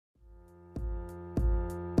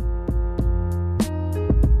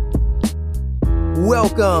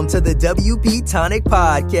Welcome to the WP Tonic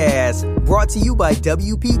Podcast, brought to you by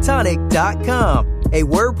WPTonic.com, a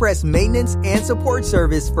WordPress maintenance and support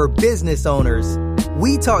service for business owners.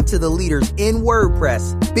 We talk to the leaders in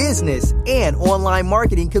WordPress, business, and online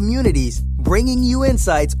marketing communities, bringing you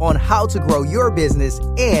insights on how to grow your business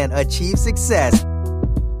and achieve success.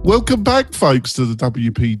 Welcome back, folks, to the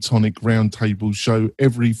WP Tonic Roundtable Show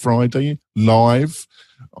every Friday, live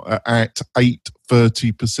at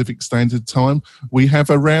 8:30 Pacific Standard Time. We have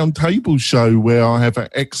a roundtable show where I have an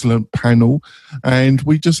excellent panel and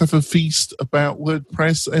we just have a feast about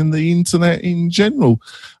WordPress and the internet in general.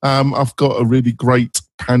 I've got a really great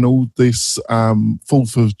panel this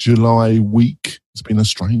 4th of July week. It's been a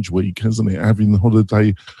strange week, hasn't it? Having the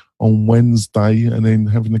holiday on Wednesday and then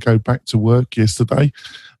having to go back to work yesterday.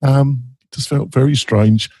 Just felt very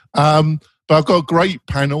strange. But I've got a great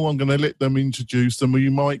panel. I'm going to let them introduce them.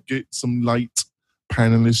 You might get some late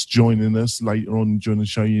panelists joining us later on during the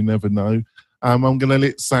show. You never know. I'm going to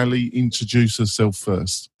let Sally introduce herself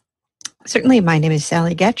first. Certainly. My name is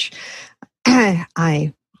Sally Getch.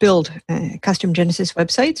 I build custom Genesis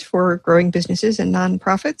websites for growing businesses and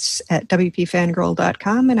nonprofits at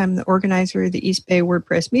WPFangirl.com, and I'm the organizer of the East Bay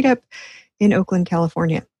WordPress Meetup in Oakland,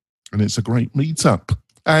 California. And it's a great meetup.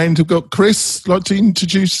 And we've got Chris. Like to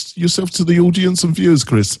introduce yourself to the audience and viewers,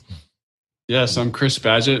 Chris? Yes, I'm Chris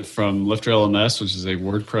Badgett from Lifter LMS, which is a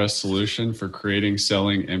WordPress solution for creating,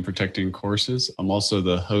 selling, and protecting courses. I'm also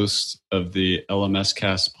the host of the LMS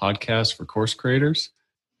Cast podcast for course creators,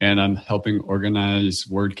 and I'm helping organize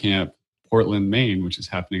WordCamp Portland, Maine, which is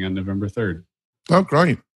happening on November 3rd. Oh,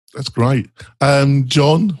 great. That's great.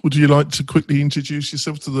 John, would you like to quickly introduce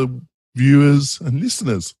yourself to the viewers and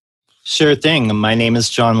listeners? Sure thing. My name is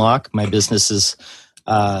John Locke. My business is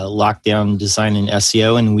Lockdown Design and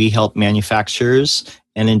SEO, and we help manufacturers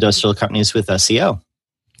and industrial companies with SEO.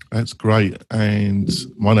 That's great. And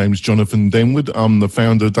my name is Jonathan Denwood. I'm the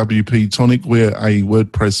founder of WP Tonic. We're a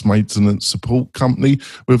WordPress maintenance support company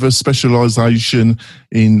with a specialization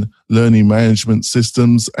in learning management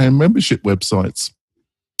systems and membership websites.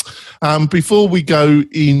 Before we go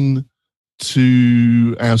in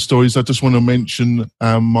to our stories, I just want to mention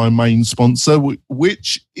my main sponsor,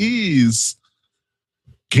 which is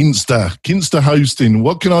Kinsta Hosting.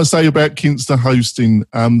 What can I say about Kinsta Hosting?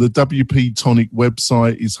 The WP Tonic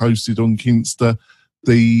website is hosted on Kinsta.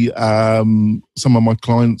 Some of my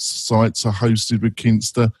clients' sites are hosted with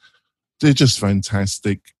Kinsta. They're just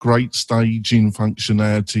fantastic. Great staging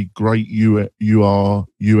functionality, great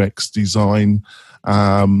UX design.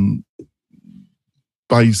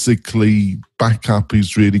 Basically, backup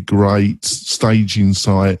is really great. Staging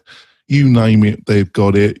site, you name it, they've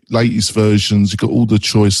got it. Latest versions, you've got all the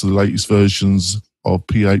choice of the latest versions of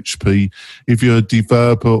PHP. If you're a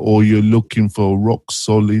developer or you're looking for a rock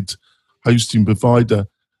solid hosting provider,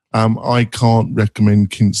 I can't recommend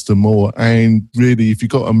Kinsta more. And really, if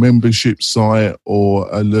you've got a membership site or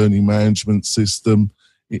a learning management system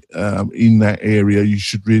in that area, you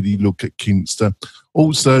should really look at Kinsta.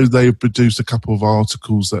 Also, they've produced a couple of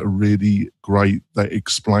articles that are really great that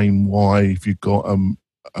explain why, if you've got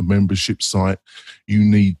a membership site, you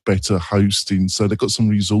need better hosting. So they've got some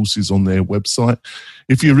resources on their website.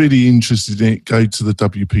 If you're really interested in it, go to the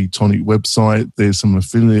WP Tonic website. There's some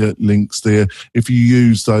affiliate links there. If you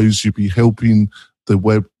use those, you'll be helping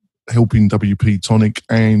WP Tonic,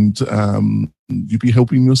 and you'll be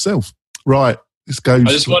helping yourself. Right. I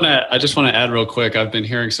just want to add real quick. I've been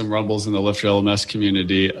hearing some rumbles in the Lifter LMS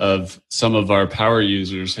community of some of our power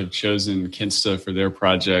users have chosen Kinsta for their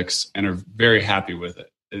projects and are very happy with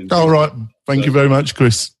it. All right. Thank you very much,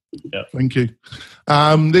 Chris. Yeah. Thank you.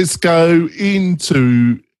 Let's go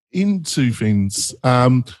into things.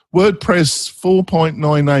 WordPress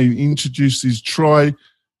 4.98 introduces Try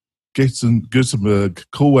Gutenberg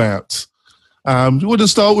call out. Do you want to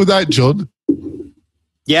start with that, John?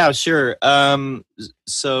 Yeah, sure.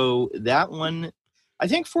 So that one, I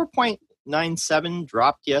think 4.97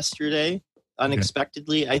 dropped yesterday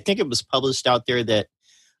unexpectedly. Okay. I think it was published out there that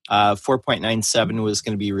 4.97 was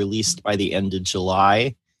going to be released by the end of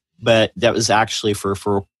July, but that was actually for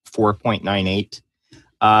 4.98.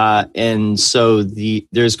 And so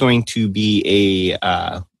there's going to be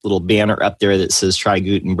a little banner up there that says Try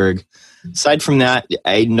Gutenberg. Aside from that,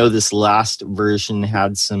 I know this last version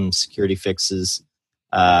had some security fixes.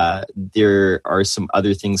 There are some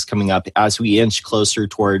other things coming up as we inch closer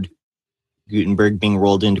toward Gutenberg being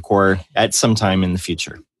rolled into core at some time in the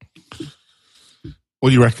future. What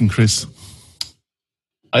do you reckon, Chris?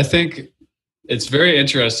 I think it's very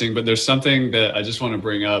interesting, but there's something that I just want to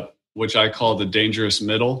bring up, which I call the dangerous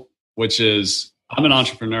middle, which is I'm an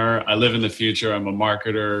entrepreneur. I live in the future. I'm a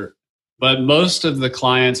marketer. But most of the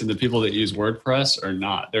clients and the people that use WordPress are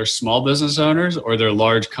not. They're small business owners or they're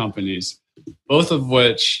large companies, both of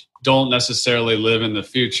which don't necessarily live in the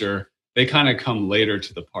future. They kind of come later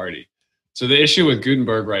to the party. So the issue with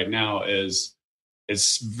Gutenberg right now is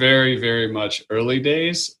it's very, very much early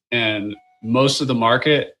days. And most of the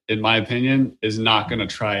market, in my opinion, is not going to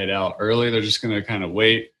try it out early. They're just going to kind of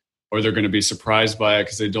wait, or they're going to be surprised by it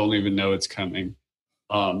because they don't even know it's coming.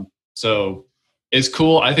 So it's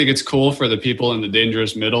cool. I think it's cool for the people in the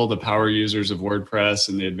dangerous middle, the power users of WordPress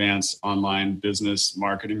and the advanced online business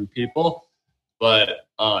marketing people. But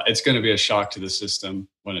it's going to be a shock to the system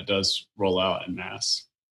when it does roll out en masse.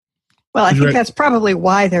 Well, I think that's probably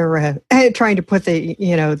why they're trying to put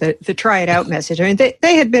the try it out message. I mean,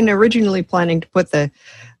 they had been originally planning to put the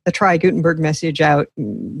try Gutenberg message out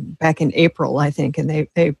back in April, I think, and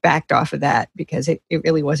they backed off of that because it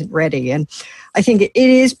really wasn't ready. And I think it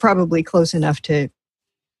is probably close enough to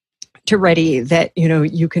ready that,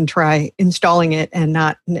 you can try installing it and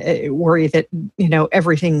not worry that,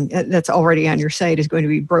 everything that's already on your site is going to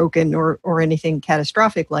be broken or anything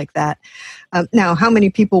catastrophic like that. Now, how many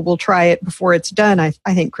people will try it before it's done? I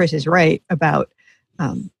think Chris is right about,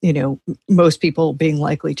 most people being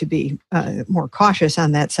likely to be more cautious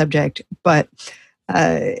on that subject. But,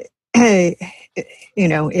 having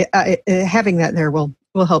that there will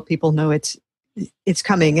help people know it's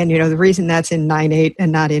coming. And, the reason that's in 9.8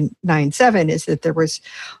 and not in 9.7 is that there was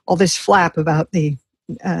all this flap about the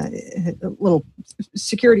little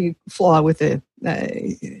security flaw with the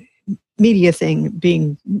media thing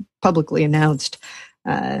being publicly announced.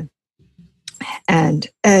 And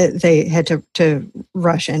they had to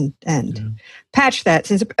rush and patch that,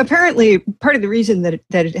 since apparently part of the reason that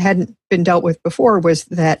it hadn't been dealt with before was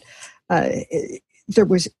that there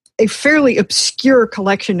was a fairly obscure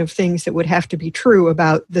collection of things that would have to be true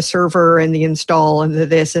about the server and the install and the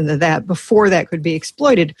this and the that before that could be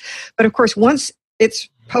exploited. But of course, once it's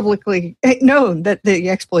publicly known that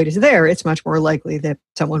the exploit is there, it's much more likely that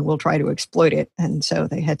someone will try to exploit it. And so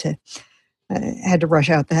they had to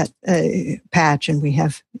rush out that patch, and we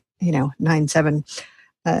have 9.7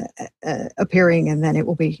 appearing, and then it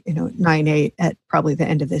will be 9.8 at probably the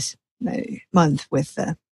end of this month with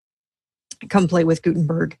Come Play with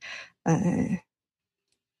Gutenberg. Right,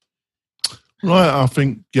 I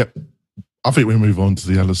think we move on to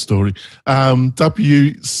the other story. WCEU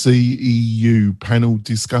panel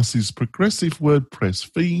discusses progressive WordPress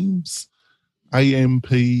themes,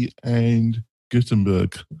 AMP, and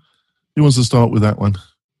Gutenberg. Who wants to start with that one?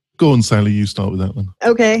 Go on, Sally, you start with that one.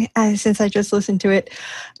 Okay, since I just listened to it.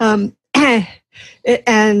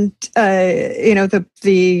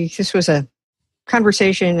 This was a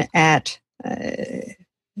conversation at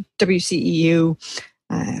WCEU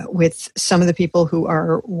with some of the people who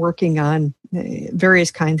are working on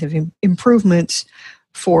various kinds of improvements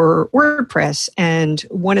for WordPress. And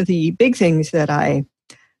one of the big things that I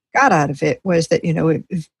got out of it was that,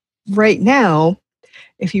 right now,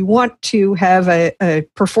 if you want to have a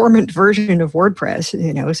performant version of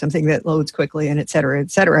WordPress, something that loads quickly and et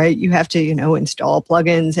cetera, you have to, install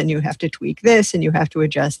plugins, and you have to tweak this and you have to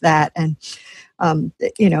adjust that. And,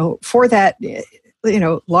 for that,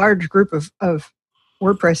 large group of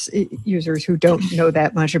WordPress users who don't know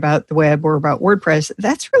that much about the web or about WordPress,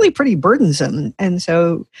 that's really pretty burdensome. And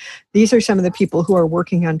so these are some of the people who are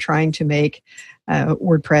working on trying to make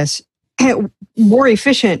WordPress more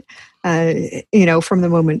efficient, from the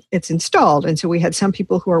moment it's installed. And so we had some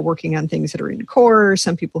people who are working on things that are in core,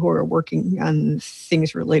 some people who are working on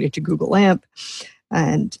things related to Google AMP,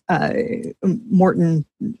 and Morton,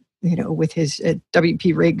 with his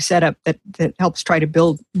WP rig setup that helps try to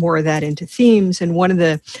build more of that into themes. And one of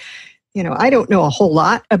the, I don't know a whole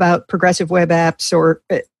lot about progressive web apps or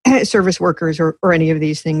service workers or any of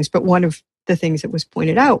these things, but one of the things that was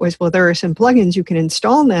pointed out was, well, there are some plugins you can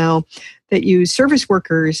install now that use service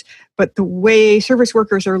workers, but the way service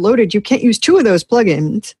workers are loaded, you can't use two of those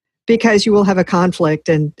plugins because you will have a conflict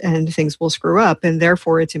and things will screw up. And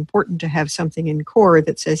therefore, it's important to have something in core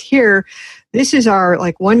that says, here, this is our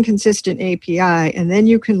one consistent API, and then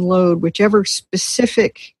you can load whichever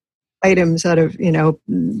specific items out of,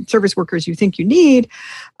 service workers you think you need,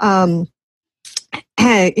 the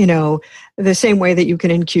same way that you can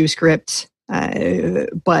enqueue scripts.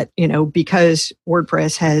 But, because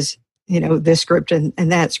WordPress has, this script and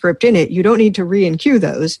that script in it, you don't need to re-enqueue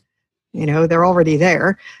those. They're already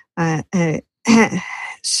there.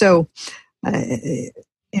 So,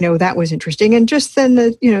 that was interesting. And just then,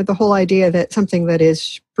 the whole idea that something that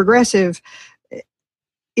is progressive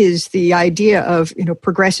is the idea of,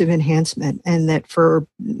 progressive enhancement, and that for,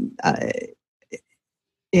 that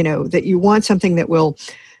you want something that will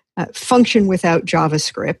function without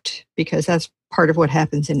JavaScript, because that's part of what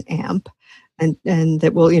happens in AMP, and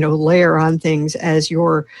that will layer on things as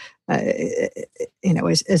your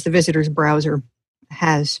as the visitor's browser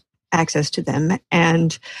has access to them.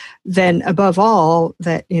 And then above all,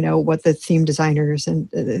 that what the theme designers and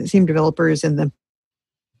the theme developers and the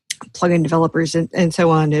plugin developers and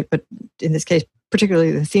so on, but in this case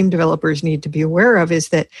particularly the theme developers need to be aware of, is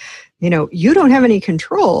that you don't have any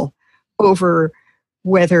control over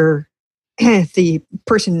whether the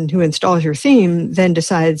person who installs your theme then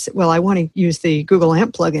decides, well, I want to use the Google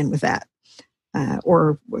AMP plugin with that,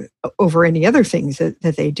 or over any other things that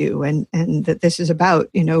they do, and that this is about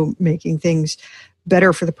making things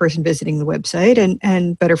better for the person visiting the website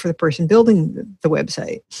and better for the person building the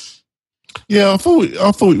website. Yeah, I thought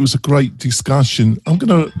it was a great discussion. I'm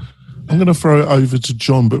gonna throw it over to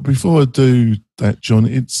John, but before I do that, John,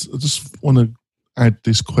 I just want to add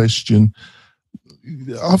this question.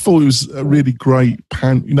 I thought it was a really great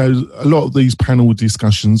a lot of these panel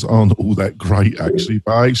discussions aren't all that great actually,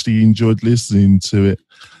 but I actually enjoyed listening to it.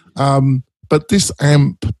 But this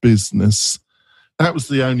AMP business, that was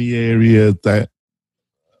the only area that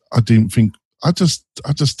I didn't think. I just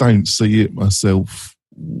don't see it myself.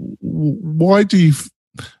 Why do you?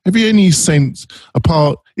 Have you any sense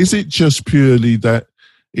apart? Is it just purely that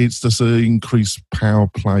it's just an increased power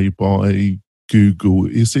play by Google?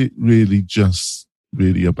 Is it really just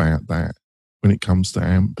about that when it comes to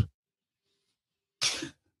AMP?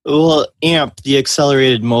 Well, AMP, the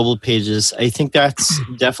accelerated mobile pages, I think that's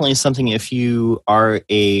definitely something. If you are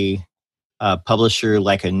a publisher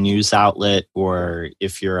like a news outlet, or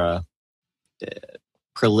if you're a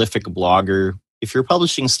prolific blogger, if you're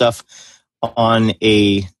publishing stuff on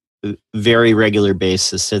a very regular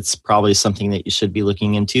basis, it's probably something that you should be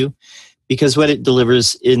looking into, because what it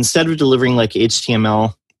delivers, instead of delivering like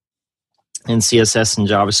HTML and CSS and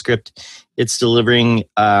JavaScript, it's delivering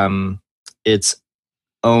its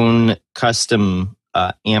own custom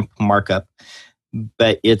AMP markup,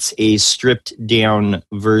 but it's a stripped down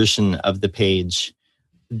version of the page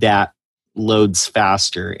that loads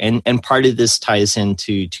faster. And part of this ties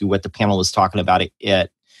into what the panel was talking about at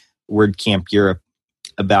WordCamp Europe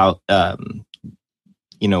about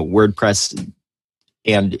WordPress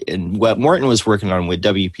and what Morton was working on with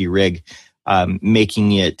WP Rig,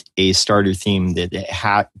 making it a starter theme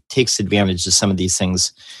that takes advantage of some of these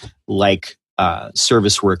things like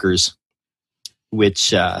service workers,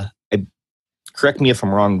 which correct me if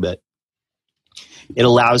I'm wrong, but it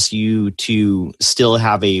allows you to still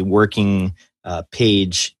have a working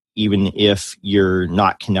page even if you're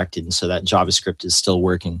not connected, and so that JavaScript is still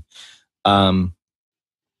working.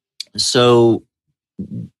 So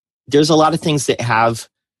there's a lot of things that have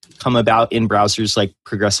come about in browsers like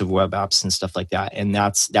progressive web apps and stuff like that, and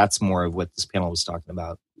that's more of what this panel was talking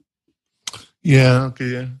about. Yeah, okay,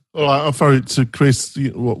 yeah. All right, I'll throw it to Chris.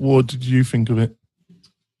 What did you think of it?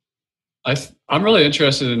 I'm really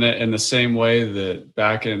interested in it in the same way that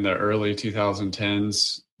back in the early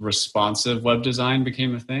 2010s, responsive web design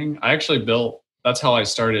became a thing. I actually that's how I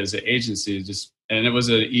started as an agency, and it was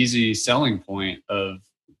an easy selling point of,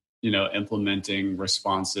 implementing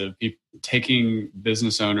responsive, taking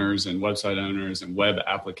business owners and website owners and web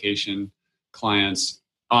application clients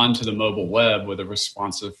onto the mobile web with a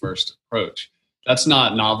responsive first approach. That's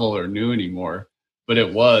not novel or new anymore, but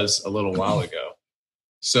it was a little while ago.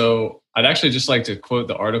 So I'd actually just like to quote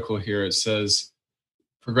the article here. It says,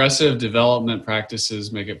 progressive development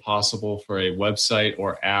practices make it possible for a website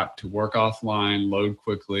or app to work offline, load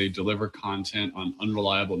quickly, deliver content on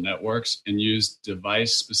unreliable networks, and use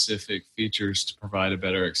device-specific features to provide a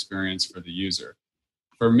better experience for the user.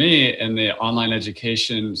 For me, in the online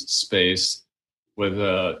education space with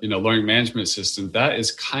a learning management system, that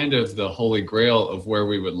is kind of the holy grail of where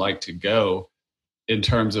we would like to go in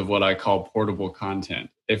terms of what I call portable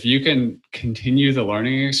content. If you can continue the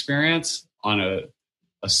learning experience on a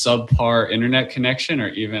subpar internet connection, or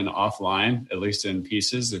even offline, at least in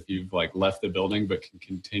pieces, if you've left the building but can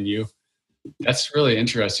continue, that's really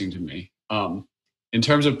interesting to me. In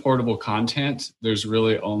terms of portable content, there's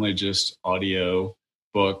really only just audio,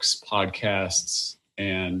 books, podcasts,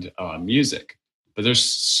 and music. But there's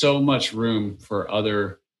so much room for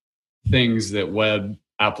other things that web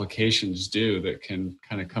applications do that can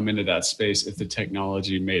kind of come into that space if the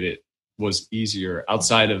technology was easier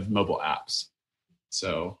outside of mobile apps.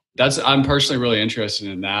 So I'm personally really interested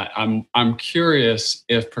in that. I'm curious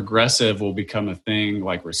if progressive will become a thing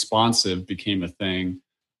like responsive became a thing,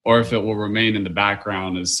 or if it will remain in the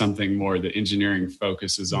background as something more the engineering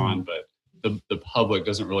focuses on, but the public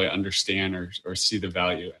doesn't really understand or see the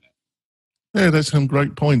value in it. Yeah, that's some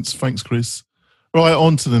great points. Thanks, Chris. Right,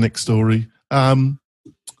 on to the next story.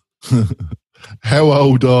 How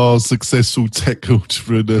old are successful tech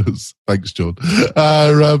entrepreneurs? Thanks, John.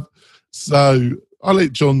 So I'll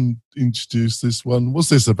let John introduce this one. What's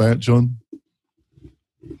this about, John?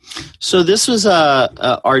 So this was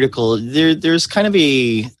a article. There's kind of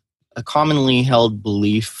a commonly held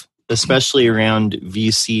belief, especially around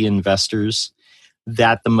VC investors,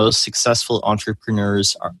 that the most successful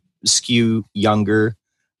entrepreneurs skew younger.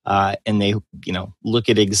 And they, look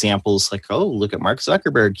at examples like, oh, look at Mark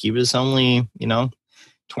Zuckerberg. He was only,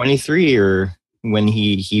 23 or when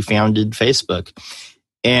he founded Facebook.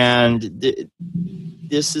 And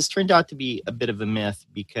this has turned out to be a bit of a myth,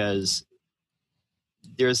 because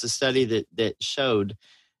there's a study that showed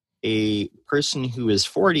a person who is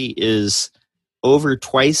 40 is over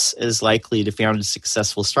twice as likely to found a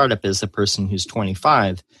successful startup as a person who's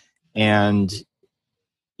 25. And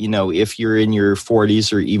if you're in your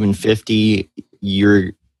 40s or even 50,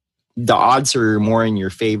 the odds are more in your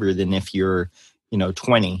favor than if you're,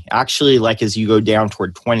 20. Actually, like as you go down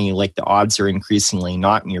toward 20, like the odds are increasingly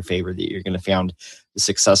not in your favor that you're going to found a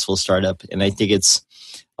successful startup. And I think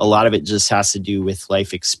a lot of it just has to do with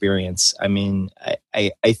life experience. I mean,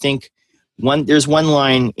 I think there's one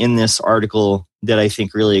line in this article that I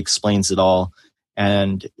think really explains it all.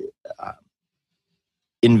 And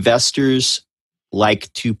investors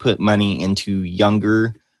like to put money into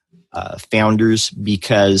younger founders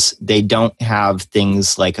because they don't have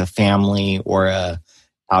things like a family or a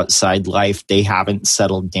outside life. They haven't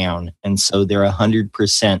settled down. And so they're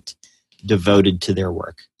 100% devoted to their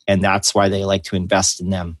work. And that's why they like to invest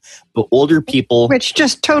in them. But older people... Which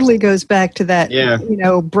just totally goes back to that,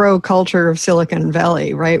 bro culture of Silicon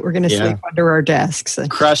Valley, right? We're going to sleep under our desks.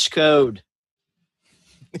 Crush code.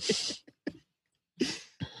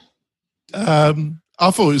 I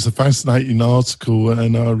thought it was a fascinating article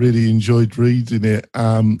and I really enjoyed reading it.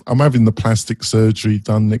 I'm having the plastic surgery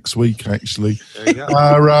done next week, actually. There you go.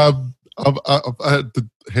 I've had the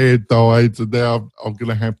hair dyed and now I'm going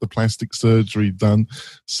to have the plastic surgery done.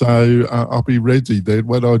 So I'll be ready then.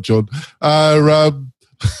 When I, John? I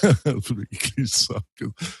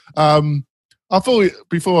thought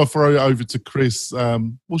before I throw it over to Chris,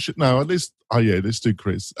 let's do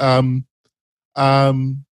Chris.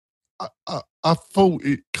 I thought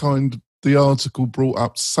the article brought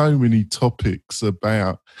up so many topics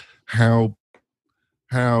about how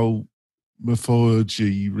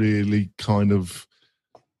mythology really kind of,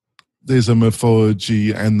 there's a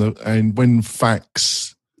mythology and when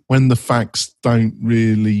the facts don't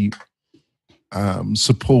really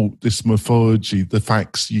support this mythology, the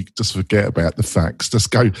facts, you just forget about the facts.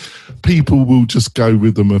 People will just go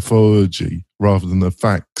with the mythology rather than the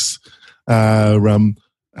facts.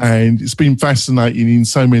 And it's been fascinating in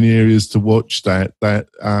so many areas to watch that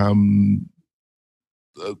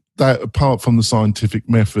apart from the scientific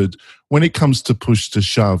method, when it comes to push to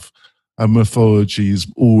shove, a mythology is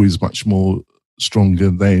always much more stronger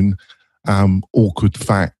than awkward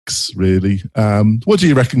facts, really. What do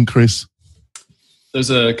you reckon, Chris?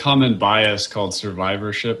 There's a common bias called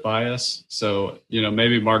survivorship bias. So,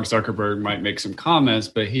 maybe Mark Zuckerberg might make some comments,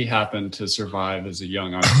 but he happened to survive as a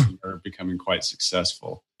young entrepreneur, becoming quite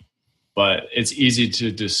successful. But it's easy to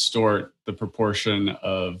distort the proportion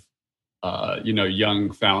of,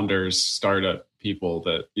 young founders, startup people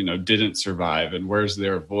that, didn't survive. And where's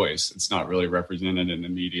their voice? It's not really represented in the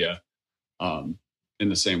media in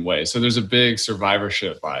the same way. So there's a big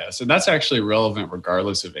survivorship bias. And that's actually relevant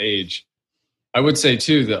regardless of age. I would say,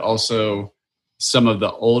 too, that also some of the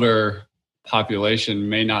older population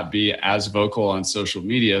may not be as vocal on social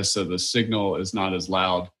media, so the signal is not as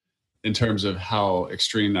loud in terms of how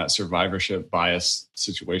extreme that survivorship bias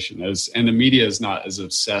situation is. And the media is not as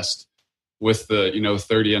obsessed with the,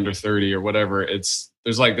 30 under 30 or whatever.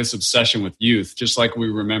 There's like this obsession with youth, just like we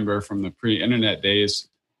remember from the pre-internet days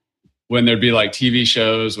when there'd be like TV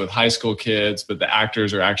shows with high school kids, but the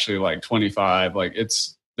actors are actually like 25.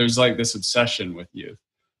 There's like this obsession with youth.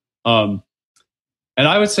 And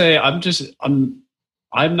I would say I'm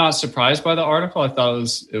not surprised by the article. I thought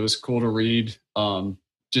it was cool to read.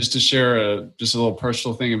 Just to share just a little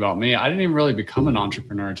personal thing about me, I didn't even really become an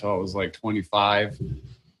entrepreneur until I was like 25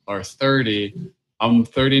 or 30. I'm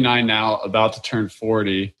 39 now, about to turn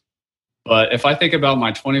 40. But if I think about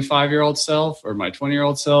my 25-year-old self or my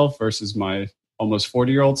 20-year-old self versus my almost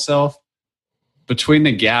 40-year-old self, between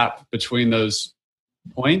the gap between those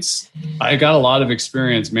points, I got a lot of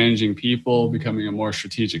experience managing people, becoming a more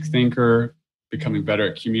strategic thinker, becoming better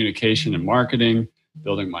at communication and marketing,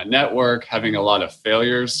 building my network, having a lot of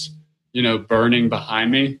failures, burning behind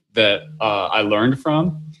me that I learned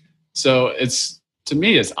from. So to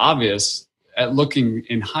me, it's obvious at looking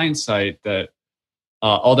in hindsight that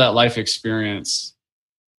all that life experience,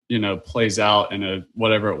 plays out in a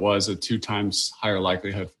 2 times higher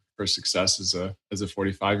likelihood for success as a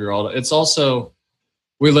 45-year-old. It's also,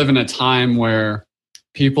 we live in a time where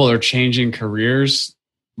people are changing careers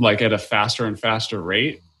like at a faster and faster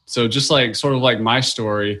rate. So just like sort of like my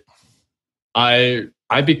story, I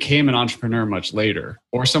became an entrepreneur much later,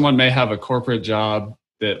 or someone may have a corporate job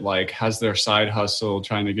that like has their side hustle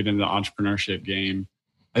trying to get into the entrepreneurship game.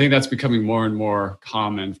 I think that's becoming more and more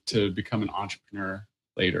common to become an entrepreneur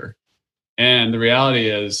later. And the reality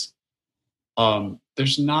is,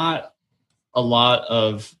 there's not a lot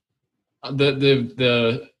of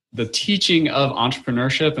the teaching of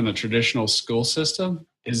entrepreneurship in the traditional school system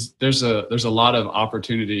is there's a lot of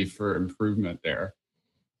opportunity for improvement there.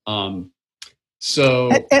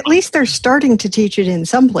 So at least they're starting to teach it in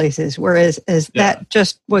some places, whereas that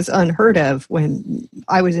just was unheard of when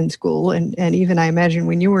I was in school, and even I imagine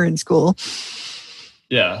when you were in school.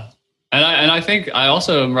 Yeah. And I think I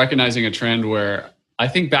also am recognizing a trend where I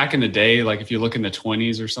think back in the day, like if you look in the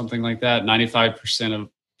 20s or something like that, 95% of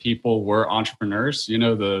people were entrepreneurs,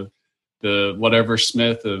 the whatever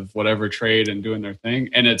Smith of whatever trade and doing their thing.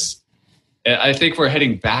 And I think we're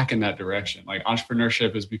heading back in that direction. Like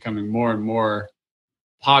entrepreneurship is becoming more and more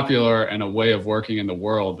popular and a way of working in the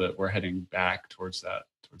world that we're heading back towards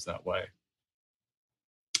that way.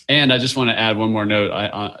 And I just want to add one more note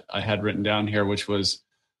I had written down here, which was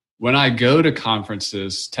when I go to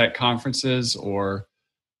conferences, tech conferences, or,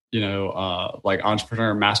 like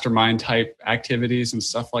entrepreneur mastermind type activities and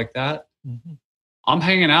stuff like that, I'm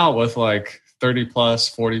hanging out with like 30 plus,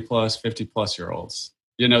 40 plus, 50 plus year olds.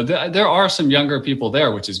 There are some younger people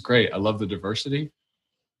there, which is great. I love the diversity.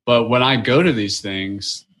 But when I go to these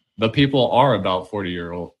things, the people are about 40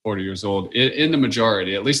 years old in the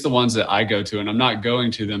majority, at least the ones that I go to. And I'm not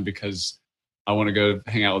going to them because I want to go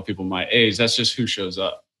hang out with people my age. That's just who shows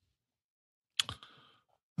up.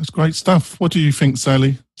 That's great stuff. What do you think,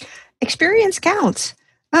 Sally? Experience counts.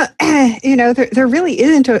 There really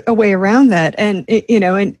isn't a way around that. And,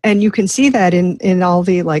 and you can see that in all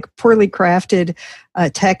the like poorly crafted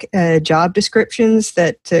tech job descriptions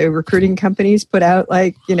that recruiting companies put out,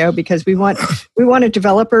 like, because we want a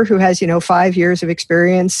developer who has, 5 years of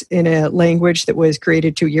experience in a language that was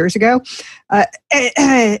created 2 years ago.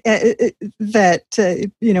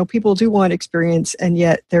 People do want experience, and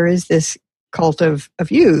yet there is this cult of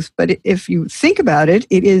youth. But if you think about it,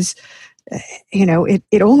 it is,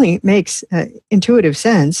 it only makes intuitive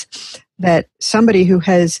sense that somebody who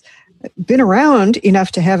has been around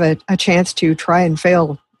enough to have a chance to try and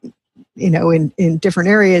fail, in different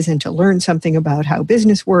areas and to learn something about how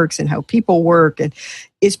business works and how people work, and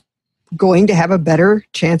is going to have a better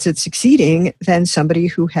chance at succeeding than somebody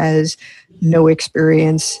who has no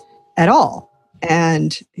experience at all.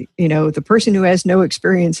 And, the person who has no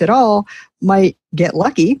experience at all might get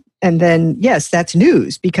lucky. And then, yes, that's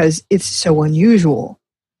news because it's so unusual.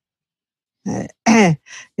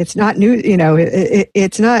 It's not new,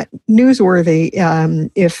 it's not newsworthy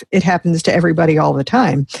if it happens to everybody all the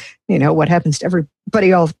time. What happens to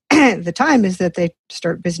everybody all the time is that they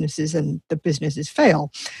start businesses and the businesses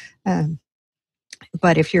fail.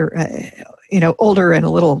 But if you're, older and a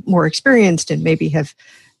little more experienced and maybe have,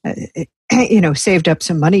 saved up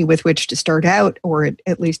some money with which to start out, or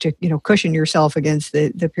at least to, cushion yourself against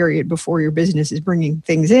the period before your business is bringing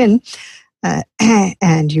things in,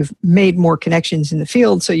 and you've made more connections in the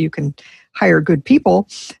field so you can hire good people,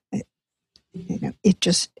 it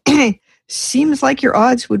just seems like your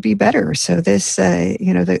odds would be better. So this,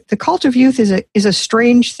 the cult of youth is a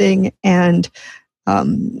strange thing, and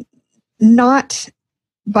not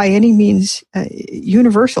by any means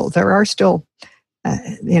universal. There are still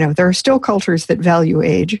there are still cultures that value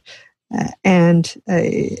age, and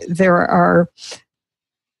there are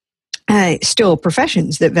still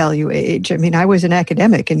professions that value age. I mean, I was an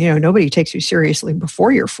academic, and nobody takes you seriously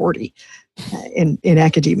before you're 40 in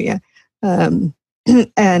academia,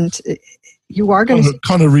 and you are going to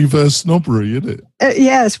kind of reverse snobbery, isn't it?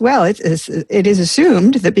 Yes. Well, it is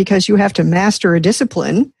assumed that because you have to master a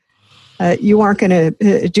discipline, you aren't going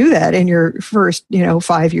to do that in your first,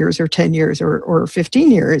 5 years or 10 years or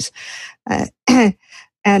 15 years.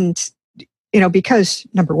 And, because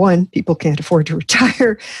number one, people can't afford to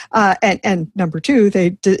retire. And number two,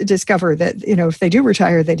 they discover that, if they do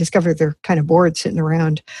retire, they discover they're kind of bored sitting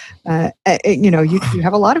around. You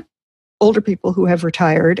have a lot of older people who have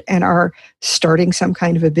retired and are starting some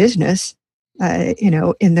kind of a business,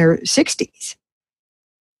 in their 60s.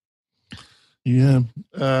 Yeah.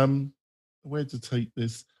 Where to take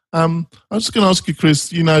this? I was just going to ask you, Chris,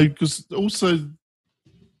 because also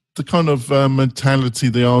the kind of mentality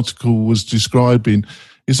the article was describing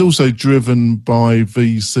is also driven by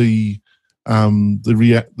VC. I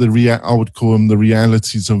would call them the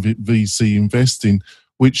realities of VC investing,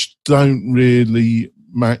 which don't really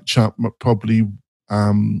match up probably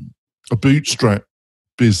a bootstrap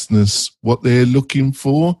business, what they're looking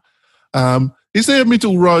for. Is there a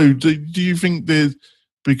middle road? Do you think there's,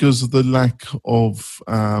 because of the lack of,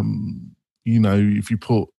 if you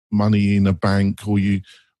put money in a bank or you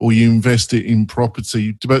invest it in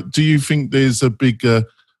property, but do you think there's a bigger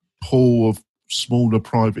pool of smaller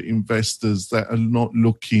private investors that are not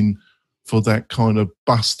looking for that kind of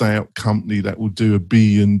bust out company that will do $1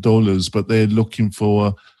 billion, but they're looking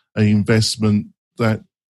for an investment that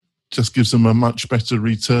just gives them a much better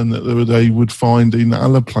return that they would find in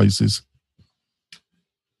other places?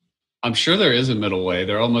 I'm sure there is a middle way.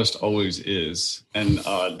 There almost always is. And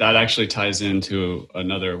that actually ties into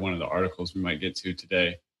another one of the articles we might get to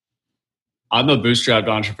today. I'm a bootstrapped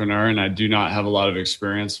entrepreneur, and I do not have a lot of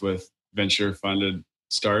experience with venture-funded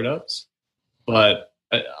startups, but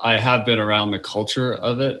I have been around the culture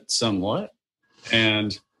of it somewhat.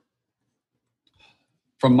 And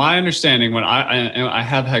from my understanding, when I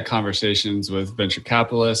have had conversations with venture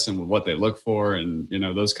capitalists and what they look for and,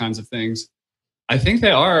 those kinds of things, I think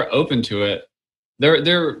they are open to it.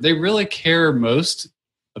 They really care most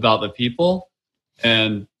about the people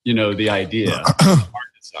and, the idea, market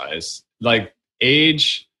size. Like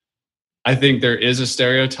age, I think there is a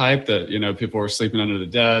stereotype that, people are sleeping under the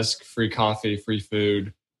desk, free coffee, free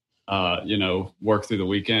food, work through the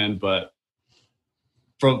weekend. But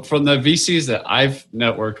from the VCs that I've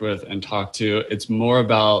networked with and talked to, it's more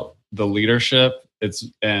about the leadership,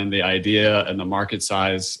 and the idea and the market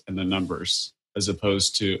size and the numbers, as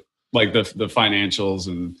opposed to like the financials.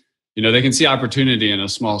 And, they can see opportunity in a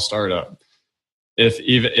small startup.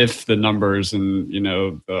 If the numbers and,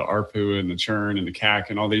 the ARPU and the churn and the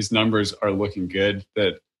CAC and all these numbers are looking good,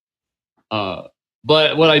 but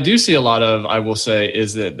what I do see a lot of, I will say,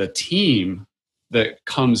 is that the team that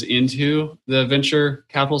comes into the venture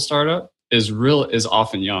capital startup is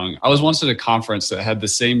often young. I was once at a conference that had the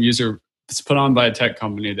same user. It's put on by a tech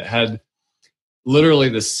company that had literally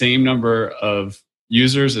the same number of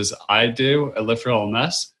users as I do at Lifter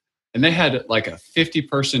LMS, and they had like a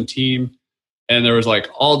 50-person team. And there was like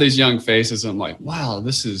all these young faces. And I'm like, wow,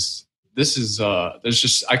 there's just,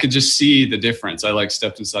 I could just see the difference. I like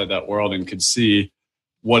stepped inside that world and could see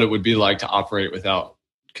what it would be like to operate without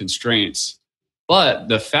constraints. But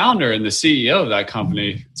the founder and the CEO of that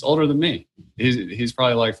company is older than me. He's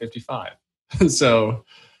probably like 55. So,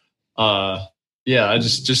 yeah,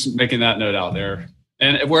 just making that note out there.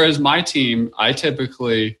 And whereas my team, I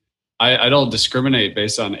typically, I don't discriminate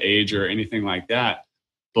based on age or anything like that.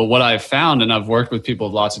 But what I've found, and I've worked with people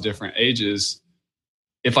of lots of different ages,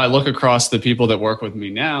 if I look across the people that work with me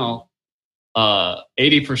now,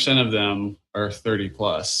 80% of them are 30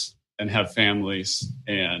 plus and have families,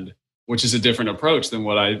 and which is a different approach than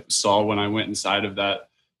what I saw when I went inside of that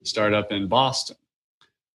startup in Boston.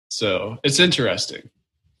 So it's interesting.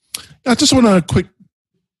 I just want a quick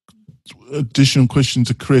additional question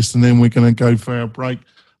to Chris, and then we're going to go for our break.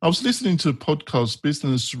 I was listening to a podcast,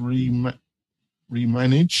 Business Remanaged,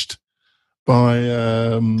 by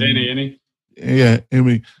Danny Iny. Yeah,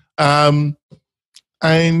 Iny.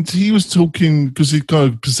 And he was talking, because he's got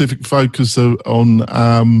a specific focus on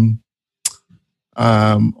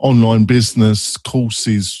online business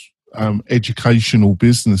courses, educational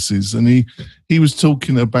businesses, and he was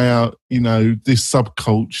talking about this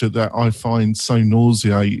subculture that I find so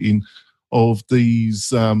nauseating of these.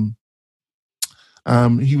 He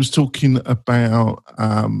was talking about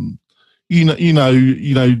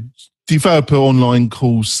develop an online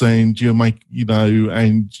course and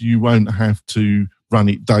and you won't have to run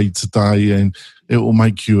it day to day, and it will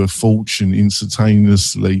make you a fortune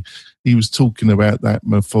instantaneously. He was talking about that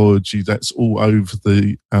mythology that's all over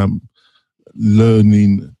the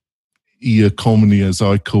learning e-economy, as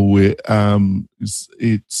I call it.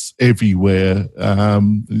 It's everywhere.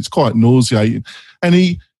 It's quite nauseating. And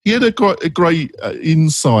he had a great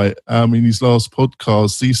insight in his last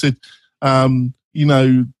podcast. He said,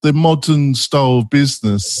 the modern style of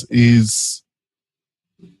business isn't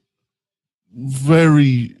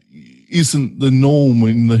the norm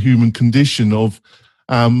in the human condition of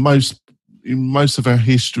in most of our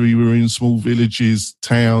history. We were in small villages,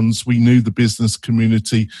 towns. We knew the business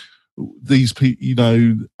community. These people,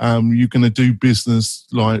 you're going to do business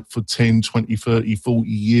like for 10, 20, 30, 40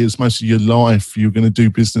 years. Most of your life, you're going to do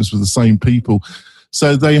business with the same people.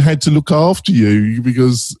 So they had to look after you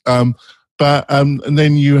because, But and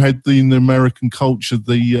then you had in the American culture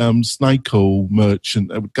the snake oil merchant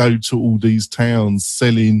that would go to all these towns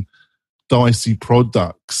selling dicey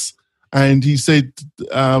products, and he said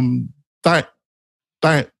that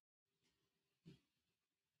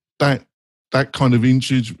kind of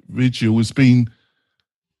individual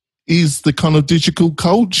is the kind of digital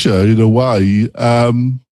culture in a way.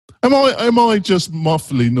 Am I just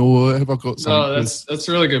muffling, or have I got something? No, that's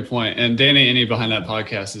a really good point. And Danny Iny behind that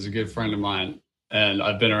podcast is a good friend of mine, and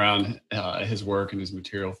I've been around his work and his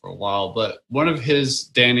material for a while. But one of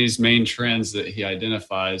Danny's main trends that he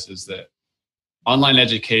identifies is that online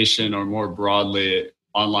education, or more broadly,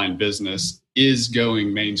 online business, is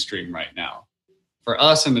going mainstream right now. For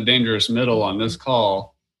us in the dangerous middle on this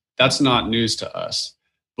call, that's not news to us,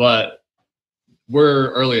 but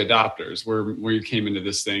we're early adopters. We came into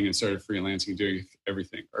this thing and started freelancing, doing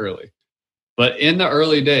everything early. But in the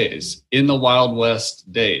early days, in the Wild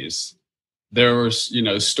West days, there was,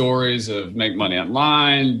 stories of make money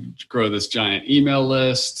online, grow this giant email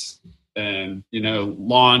list, and,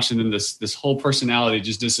 launch. And then this whole personality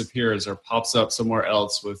just disappears or pops up somewhere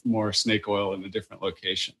else with more snake oil in a different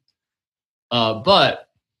location. But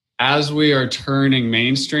as we are turning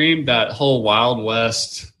mainstream, that whole Wild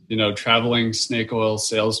West, traveling snake oil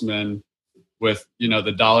salesman with,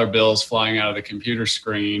 the dollar bills flying out of the computer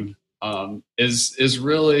screen is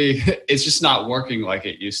really, it's just not working like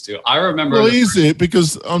it used to. I remember. Well, is it?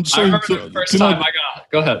 Because I'm sorry. The first time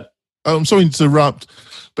go ahead. I'm sorry to interrupt,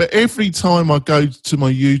 but every time I go to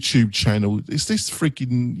my YouTube channel, it's this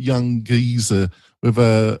freaking young geezer with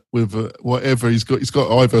a whatever he's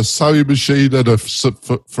got either a sewing machine and a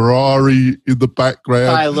Ferrari in the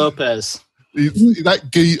background. Hi, Lopez. That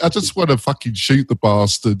geek, I just want to fucking shoot the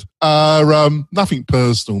bastard. Nothing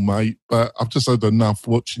personal, mate, but I've just had enough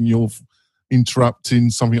watching you interrupting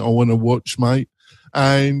something I want to watch, mate.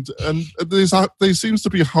 And there seems to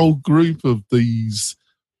be a whole group of these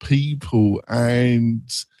people, and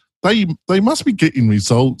they must be getting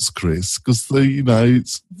results, Chris, because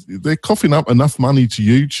they're coughing up enough money to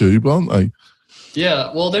YouTube, aren't they?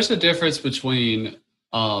 Yeah, well, there's a difference between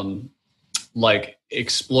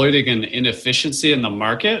exploiting an inefficiency in the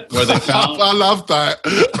market where they found I love that.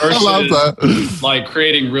 Versus, I love that.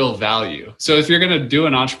 Creating real value. So if you're going to do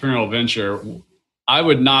an entrepreneurial venture, I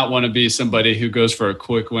would not want to be somebody who goes for a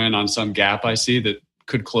quick win on some gap I see that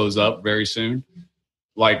could close up very soon,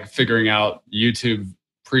 like figuring out YouTube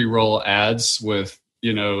pre-roll ads with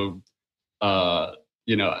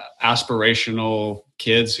aspirational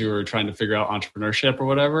kids who are trying to figure out entrepreneurship or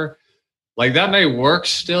whatever. Like, that may work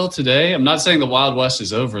still today. I'm not saying the Wild West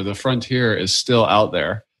is over. The frontier is still out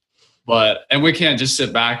there. And we can't just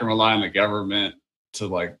sit back and rely on the government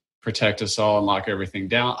to protect us all and lock everything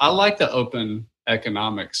down. I like the open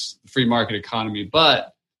economics, free market economy.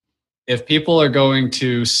 But if people are going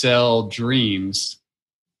to sell dreams,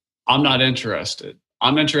 I'm not interested.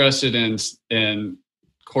 I'm interested in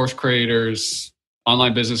course creators,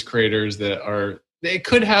 online business creators they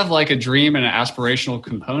could have a dream and an aspirational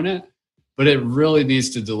component, but it really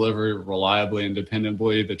needs to deliver reliably and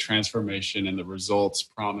dependably the transformation and the results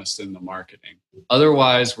promised in the marketing.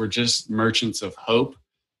 Otherwise, we're just merchants of hope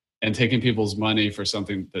and taking people's money for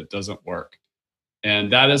something that doesn't work.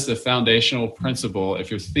 And that is the foundational principle. If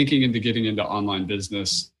you're thinking into getting into online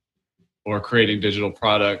business or creating digital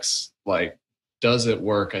products, does it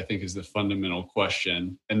work? I think is the fundamental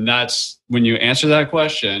question. And that's when you answer that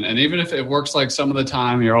question. And even if it works some of the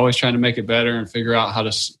time, you're always trying to make it better and figure out how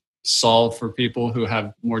to solve for people who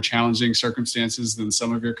have more challenging circumstances than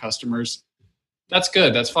some of your customers. That's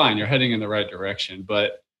good. That's fine. You're heading in the right direction.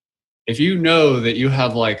 But if you know that you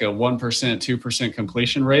have a 1%, 2%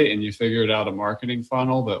 completion rate and you figured out a marketing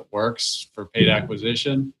funnel that works for paid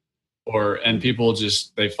acquisition, and people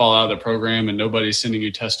they fall out of the program and nobody's sending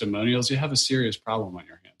you testimonials, you have a serious problem on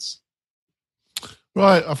your hands.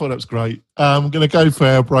 Right, I thought that was great. We're going to go for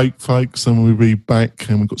our break, folks, and we'll be back,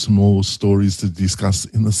 and we've got some more stories to discuss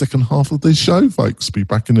in the second half of this show, folks. Be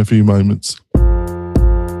back in a few moments.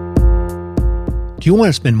 Do you want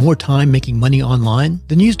to spend more time making money online?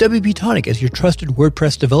 Then use WP Tonic as your trusted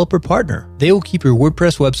WordPress developer partner. They will keep your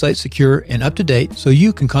WordPress website secure and up to date so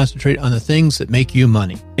you can concentrate on the things that make you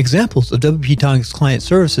money. Examples of WP Tonic's client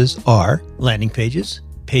services are landing pages,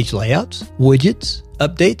 page layouts, widgets,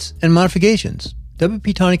 updates, and modifications.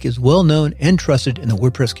 WP Tonic is well known and trusted in the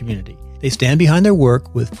WordPress community. They stand behind their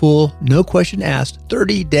work with full, no question asked,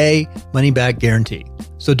 30-day money-back guarantee.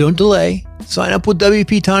 So don't delay. Sign up with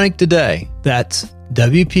WP Tonic today. That's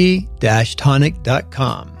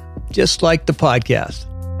WP-Tonic.com. Just like the podcast.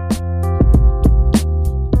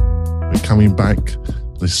 We're coming back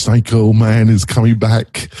the snake oil man is coming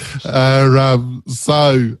back. On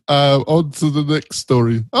to the next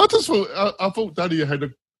story. I thought Danny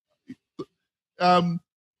had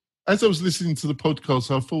as I was listening to the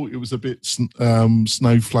podcast, I thought it was a bit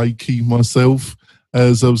snowflakey myself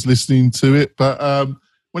as I was listening to it. But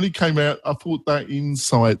when it came out, I thought that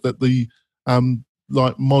insight that the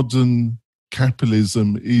modern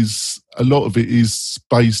capitalism is, a lot of it is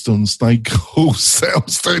based on snake oil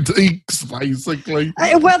sales techniques, basically.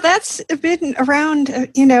 Well, that's been around,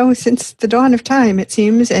 since the dawn of time, it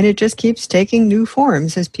seems, and it just keeps taking new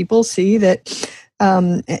forms as people see that,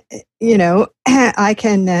 I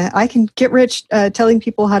can get rich telling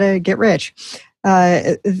people how to get rich.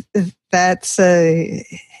 That's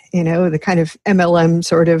the kind of MLM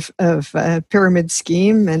sort of pyramid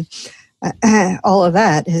scheme, and all of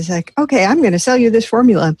that is like, okay, I'm going to sell you this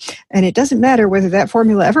formula, and it doesn't matter whether that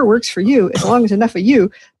formula ever works for you, as long as enough of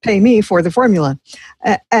you pay me for the formula.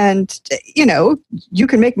 And you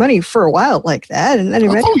can make money for a while like that, and then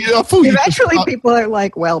eventually people are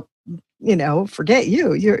like, well, forget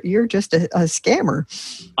you. You're just a scammer.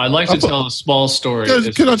 I'd like to tell a small story.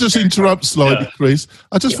 Can I just interrupt slightly, Chris?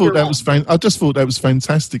 I just thought that was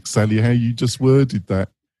fantastic, Sally, how you just worded that.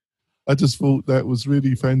 I just thought that was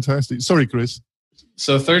really fantastic. Sorry, Chris.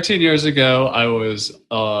 So 13 years ago, I was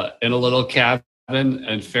in a little cabin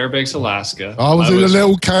in Fairbanks, Alaska. I was in a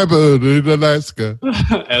little cabin in Alaska.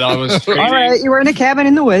 And I was trading. All right, you were in a cabin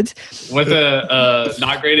in the woods. With a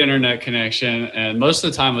not great internet connection. And most of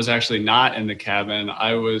the time I was actually not in the cabin.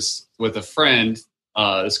 I was with a friend.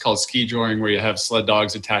 It's called ski joring, where you have sled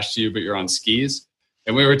dogs attached to you, but you're on skis.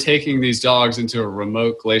 And we were taking these dogs into a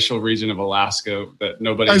remote glacial region of Alaska that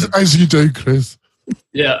nobody... As you do, Chris.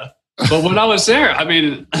 Yeah. But when I was there,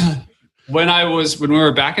 when we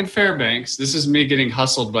were back in Fairbanks, this is me getting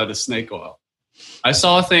hustled by the snake oil. I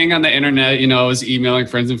saw a thing on the internet, I was emailing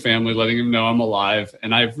friends and family, letting them know I'm alive.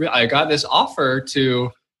 And I got this offer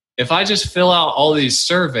to, if I just fill out all these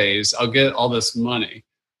surveys, I'll get all this money.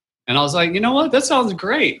 And I was like, you know what? That sounds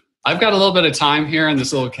great. I've got a little bit of time here in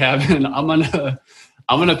this little cabin. I'm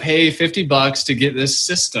going to pay $50 to get this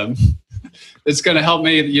system. It's going to help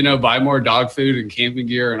me, buy more dog food and camping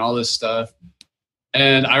gear and all this stuff.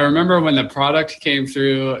 And I remember when the product came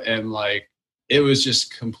through and it was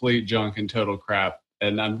just complete junk and total crap.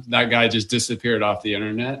 And that guy just disappeared off the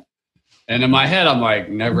internet. And in my head, I'm like,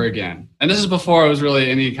 never again. And this is before I was really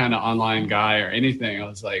any kind of online guy or anything. I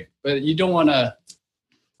was like, but you don't want to,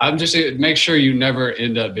 I'm just make sure you never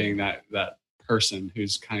end up being that person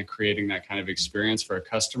who's kind of creating that kind of experience for a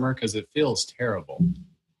customer, because it feels terrible.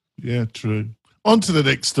 Yeah, true. On to the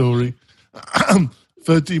next story.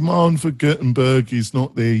 The demand for Gutenberg is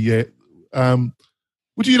not there yet.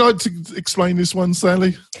 Would you like to explain this one,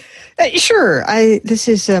 Sally? Sure. This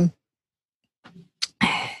is one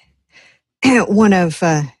of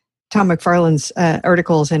Tom McFarlane's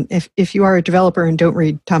articles, and if you are a developer and don't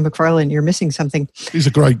read Tom McFarlane, you're missing something. He's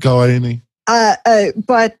a great guy, isn't he?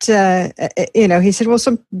 But he said, well,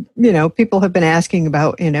 some, people have been asking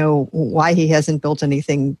about, why he hasn't built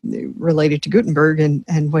anything related to Gutenberg.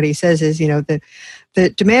 And what he says is, the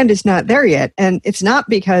demand is not there yet. And it's not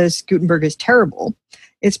because Gutenberg is terrible.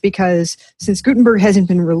 It's because since Gutenberg hasn't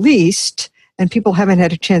been released and people haven't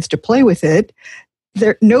had a chance to play with it,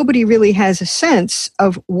 nobody really has a sense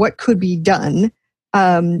of what could be done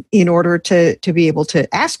in order to be able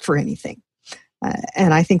to ask for anything.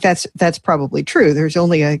 And I think that's probably true. There's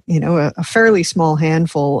only a fairly small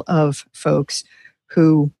handful of folks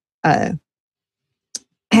who know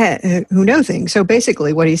things. So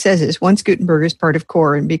basically what he says is once Gutenberg is part of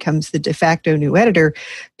Core and becomes the de facto new editor,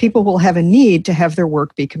 people will have a need to have their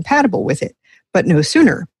work be compatible with it, but no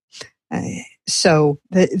sooner. So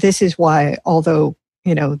this is why, although,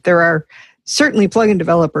 there are certainly plugin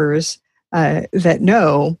developers that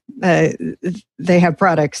know they have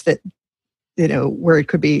products that, where it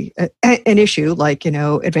could be an issue, like,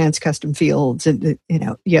 advanced custom fields and,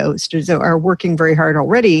 Yoast are working very hard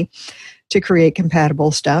already to create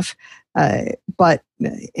compatible stuff. But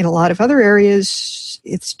in a lot of other areas,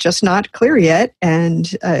 it's just not clear yet.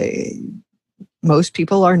 And most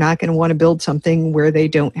people are not going to want to build something where they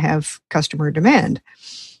don't have customer demand.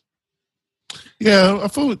 Yeah, I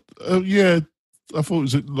thought it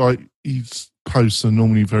was like his posts are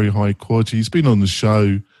normally very high quality. He's been on the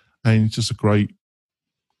show and he's just a great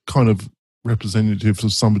kind of representative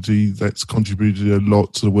of somebody that's contributed a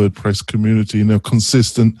lot to the WordPress community in a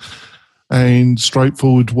consistent and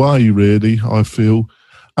straightforward way, really, I feel.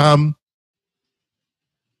 I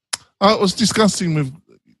was discussing with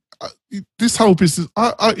this whole business.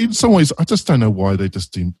 In some ways, I just don't know why they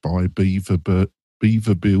just didn't buy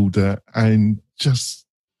Beaver Builder and just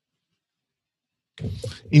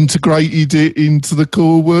integrated it into the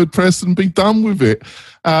core WordPress and be done with it.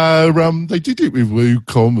 They did it with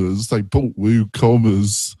WooCommerce. They bought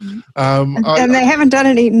WooCommerce. And they haven't done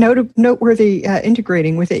any noteworthy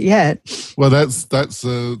integrating with it yet. Well, that's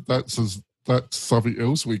something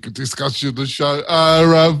else we could discuss in the show,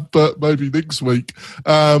 but maybe next week.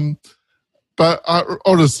 But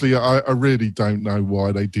honestly, I really don't know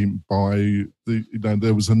why they didn't buy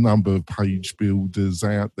there was a number of page builders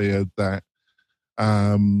out there that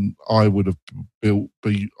I would have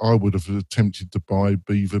attempted to buy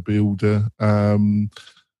Beaver Builder, and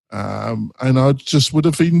I just would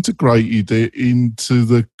have integrated it into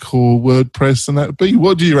the core WordPress, and that'd be.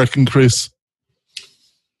 What do you reckon, Chris?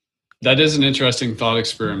 That is an interesting thought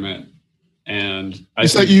experiment, and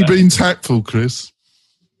is that you being tactful, Chris?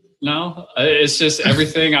 No, it's just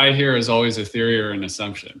everything I hear is always a theory or an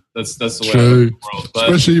assumption. That's the way True. I look at the world. But,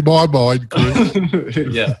 especially in my mind,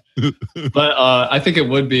 Chris. Yeah, but I think it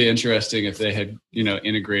would be interesting if they had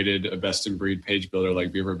integrated a best in breed page builder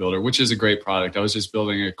like Beaver Builder, which is a great product. I was just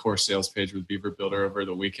building a course sales page with Beaver Builder over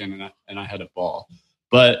the weekend, and I had a ball.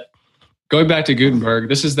 But going back to Gutenberg,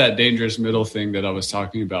 this is that dangerous middle thing that I was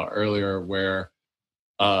talking about earlier, where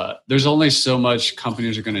there's only so much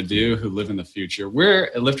companies are going to do who live in the future. We're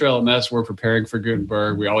at Lifter LMS, we're preparing for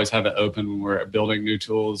Gutenberg. We always have it open when we're building new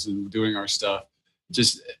tools and doing our stuff.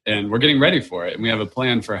 And we're getting ready for it. And we have a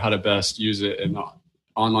plan for how to best use it in the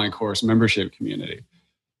online course membership community.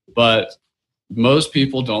 But most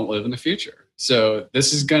people don't live in the future. So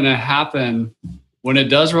this is going to happen when it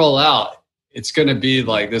does roll out. It's going to be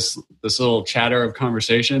like this little chatter of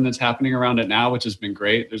conversation that's happening around it now, which has been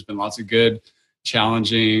great. There's been lots of good,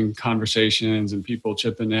 challenging conversations and people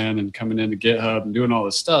chipping in and coming into GitHub and doing all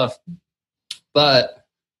this stuff. But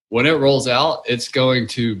when it rolls out, it's going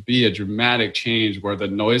to be a dramatic change where the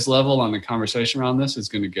noise level on the conversation around this is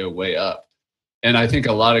going to go way up. And I think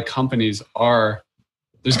a lot of companies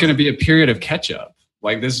there's going to be a period of catch up.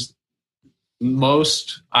 Like this,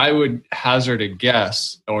 I would hazard a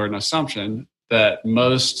guess or an assumption that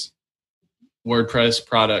most WordPress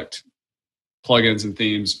product plugins and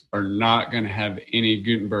themes are not going to have any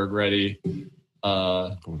Gutenberg ready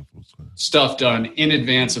stuff done in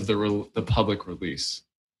advance of the public release.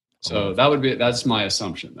 So that's my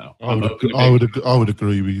assumption, though. I would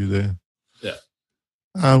agree with you there.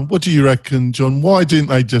 Yeah. What do you reckon, John? Why didn't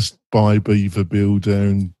they just buy Beaver Builder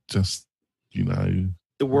and just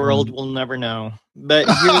the world will never know. But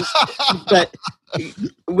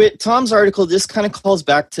with Tom's article, this kind of calls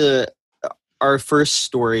back to our first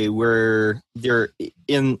story where they're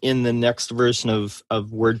in the next version of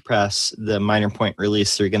WordPress, the minor point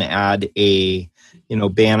release, they're going to add a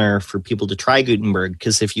banner for people to try Gutenberg.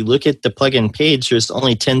 Because if you look at the plugin page, there's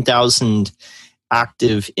only 10,000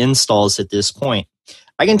 active installs at this point.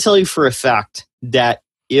 I can tell you for a fact that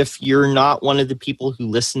if you're not one of the people who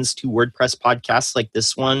listens to WordPress podcasts like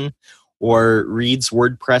this one or reads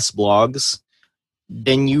WordPress blogs,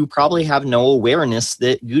 then you probably have no awareness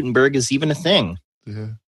that Gutenberg is even a thing.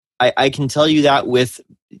 Yeah. I can tell you that with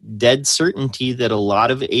dead certainty that a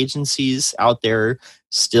lot of agencies out there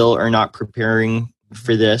still are not preparing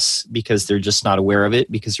for this because they're just not aware of it,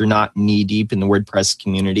 because they're not knee-deep in the WordPress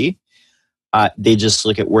community. They just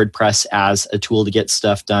look at WordPress as a tool to get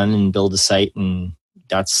stuff done and build a site, and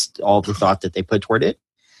that's all the thought that they put toward it.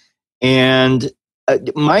 And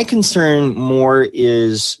my concern more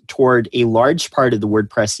is toward a large part of the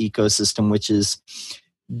WordPress ecosystem, which is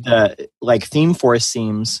the ThemeForest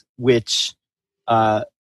themes, which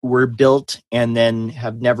were built and then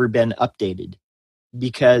have never been updated.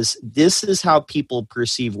 Because this is how people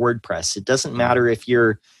perceive WordPress. It doesn't matter if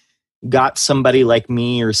you're got somebody like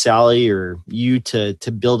me or Sally or you to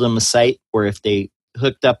build them a site, or if they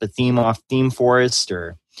hooked up a theme off ThemeForest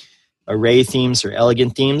or Array Themes or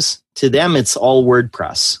Elegant Themes. To them, it's all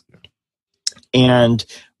WordPress. And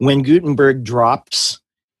when Gutenberg drops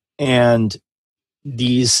and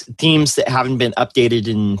these themes that haven't been updated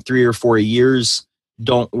in 3 or 4 years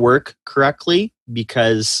don't work correctly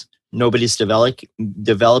because nobody's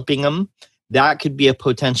developing them, that could be a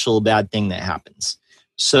potential bad thing that happens.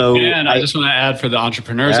 So, and I just want to add for the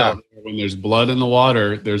entrepreneurs out there, when there's blood in the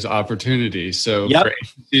water, there's opportunity. So for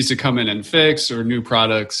agencies to come in and fix, or new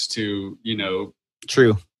products to,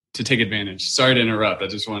 true, to take advantage. Sorry to interrupt. I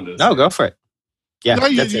just wanted to. No, go for it. Yeah, no,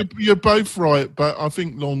 you're both right, but I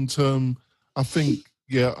think long term,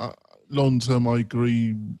 long term, I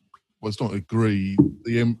agree. Well, it's not agree.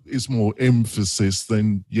 It's more emphasis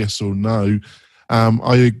than yes or no.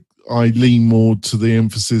 I lean more to the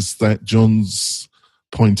emphasis that John's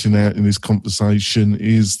pointing out in this conversation,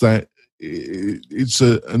 is that it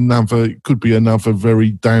could be another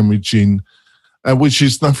very damaging which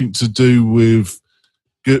is nothing to do with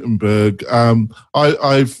Gutenberg.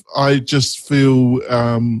 I just feel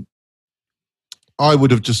I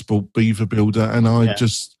would have just bought Beaver Builder, and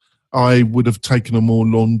I would have taken a more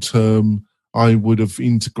long term. I would have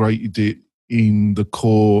integrated it in the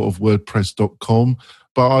core of WordPress.com,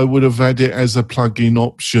 but I would have had it as a plugin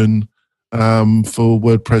option for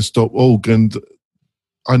WordPress.org. And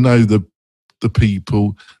I know the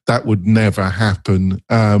people that would never happen.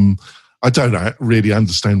 I don't really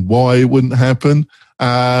understand why it wouldn't happen.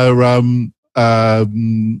 But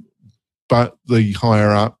the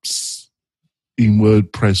higher ups in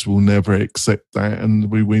WordPress will never accept that,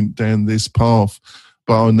 and we went down this path.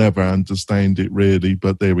 But I'll never understand it really.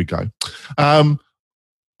 But there we go. On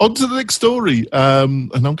to the next story,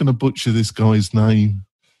 and I'm going to butcher this guy's name.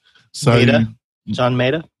 So, John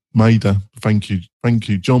Maeda. Maeda, thank you,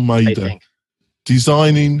 John Maeda.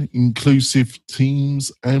 Designing inclusive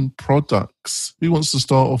teams and products. Who wants to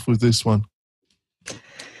start off with this one?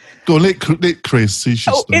 Go on, let Chris.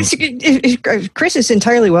 Chris is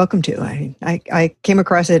entirely welcome to. I came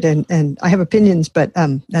across it and I have opinions, but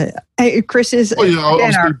Chris is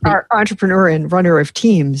our entrepreneur and runner of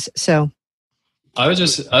teams. So I would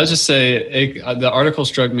just say the article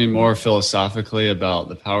struck me more philosophically about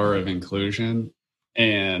the power of inclusion,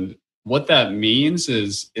 and what that means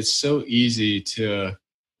is it's so easy to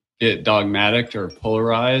get dogmatic or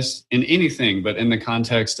polarized in anything, but in the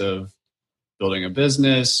context of building a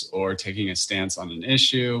business or taking a stance on an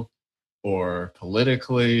issue or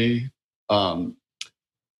politically. But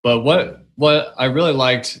what I really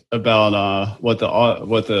liked about what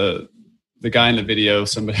the guy in the video,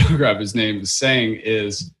 somebody who grabbed his name, was saying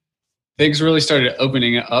is things really started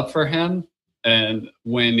opening up for him. And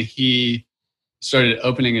when he started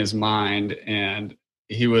opening his mind, and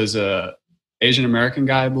he was a Asian American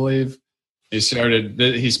guy, I believe. He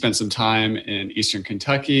spent some time in Eastern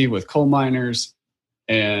Kentucky with coal miners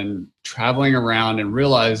and traveling around and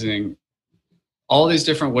realizing all these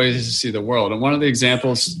different ways to see the world. And one of the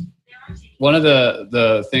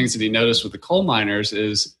things that he noticed with the coal miners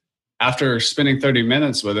is after spending 30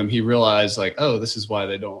 minutes with them, he realized like, oh, this is why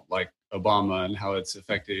they don't like Obama and how it's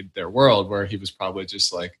affected their world, where he was probably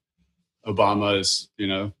just like, Obama is,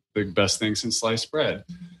 the best thing since sliced bread.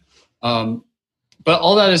 But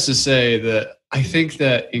all that is to say that I think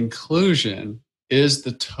that inclusion is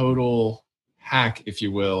the total hack, if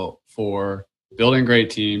you will, for building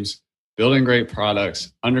great teams, building great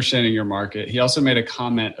products, understanding your market. He also made a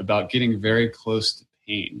comment about getting very close to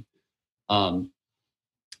pain.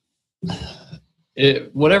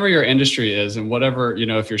 Whatever your industry is, and whatever,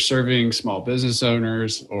 if you're serving small business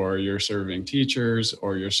owners, or you're serving teachers,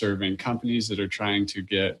 or you're serving companies that are trying to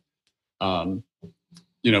get,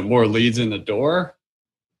 more leads in the door,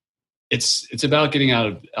 it's about getting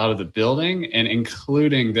out of the building and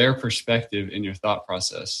including their perspective in your thought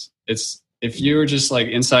process. If you're just like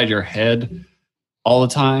inside your head all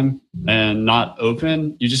the time and not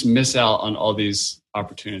open, you just miss out on all these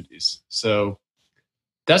opportunities. So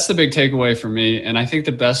that's the big takeaway for me. And I think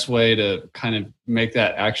the best way to kind of make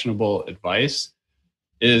that actionable advice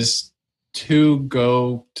is to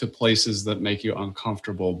go to places that make you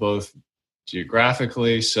uncomfortable, both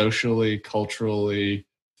geographically, socially, culturally,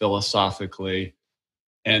 philosophically,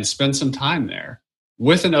 and spend some time there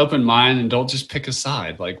with an open mind, and don't just pick a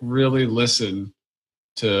side. Like really listen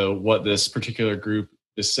to what this particular group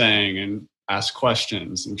is saying and ask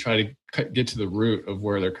questions and try to get to the root of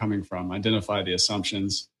where they're coming from, identify the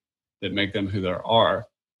assumptions that make them who they are.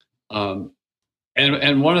 And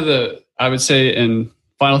one of the, I would say, and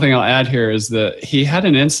final thing I'll add here is that he had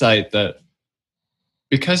an insight that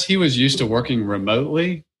because he was used to working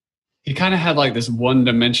remotely, he kind of had like this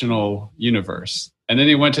one-dimensional universe. And then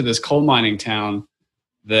he went to this coal mining town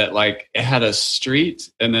that like it had a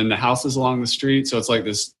street and then the houses along the street. So it's like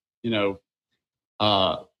this,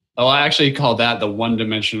 I actually call that the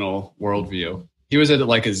one-dimensional worldview. He was at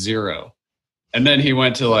like a zero. And then he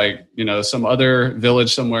went to like, some other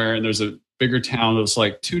village somewhere, and there's a bigger town that was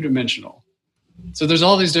like two-dimensional. So there's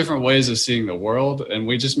all these different ways of seeing the world. And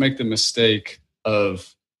we just make the mistake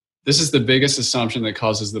of, this is the biggest assumption that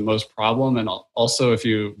causes the most problem. And also, if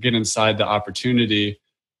you get inside the opportunity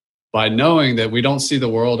by knowing that we don't see the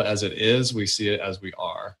world as it is, we see it as we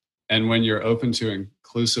are. And when you're open to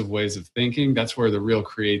inclusive ways of thinking, that's where the real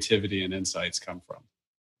creativity and insights come from.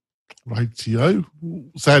 Rightio.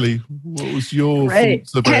 Sally, what was your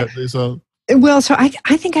thoughts about this? Well, so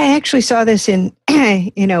I think I actually saw this in,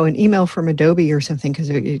 an email from Adobe or something, because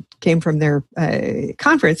it came from their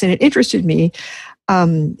conference, and it interested me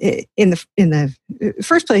in the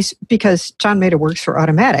first place because John Maeda works for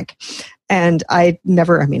Automatic. And I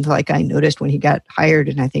never, I noticed when he got hired,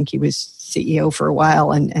 and I think he was CEO for a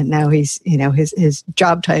while, and now he's, his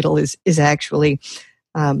job title is actually,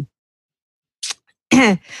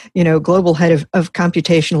 global head of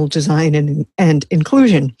computational design and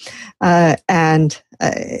inclusion. And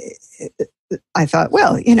I thought,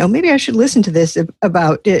 well, maybe I should listen to this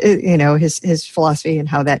about, his philosophy and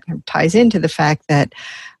how that ties into the fact that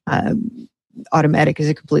Automattic is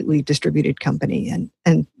a completely distributed company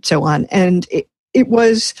and so on. And it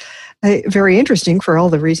was very interesting for all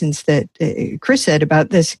the reasons that Chris said about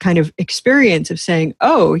this kind of experience of saying,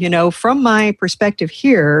 from my perspective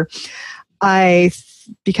here,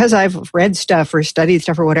 because I've read stuff or studied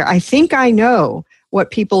stuff or whatever, I think I know what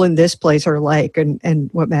people in this place are like and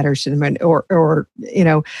what matters to them,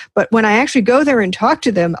 but when I actually go there and talk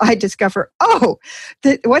to them, I discover,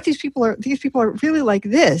 what these people are really like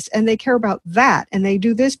this, and they care about that, and they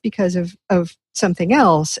do this because of something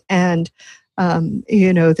else. And,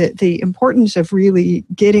 the importance of really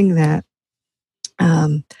getting that,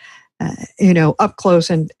 up close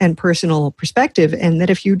and personal perspective, and that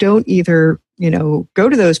if you don't either, go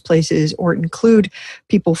to those places or include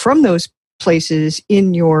people from those places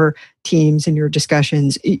in your teams and your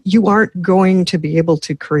discussions, you aren't going to be able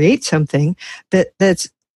to create something that's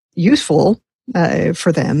useful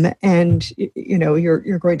for them, and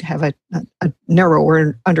you're going to have a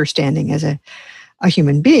narrower understanding as a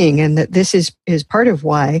human being, and that this is part of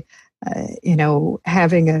why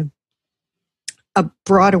having a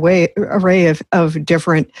broad array of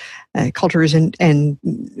different cultures and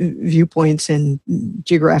viewpoints and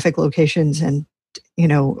geographic locations, and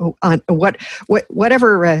on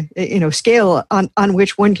whatever scale on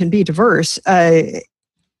which one can be diverse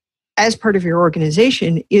as part of your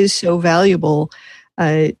organization is so valuable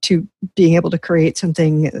to being able to create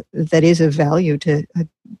something that is of value to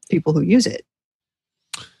people who use it.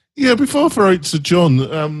 Yeah, before I throw it to John,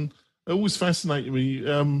 it always fascinated me.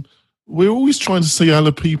 We're always trying to see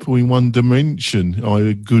other people in one dimension,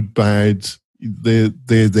 either good, bad, they're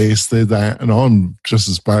this, they're that, and I'm just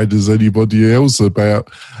as bad as anybody else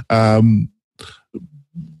about. But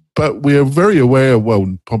we are very aware,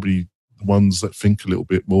 probably the ones that think a little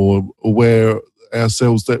bit more, aware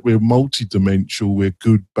ourselves that we're multidimensional, we're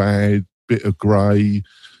good, bad, bit of grey,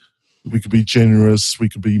 we could be generous, we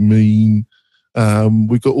could be mean.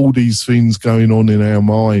 We've got all these things going on in our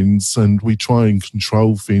minds, and we try and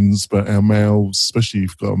control things, but our mouths, especially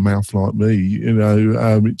if you've got a mouth like me,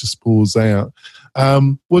 it just pours out.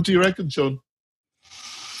 What do you reckon, John?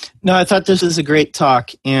 No, I thought this was a great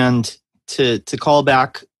talk, and to call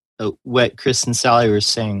back what Chris and Sally were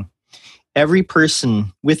saying,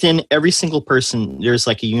 within every single person, there's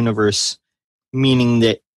like a universe, meaning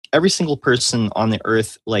that every single person on the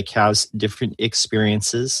earth has different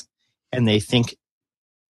experiences, and they think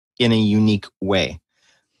in a unique way.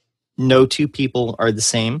 No two people are the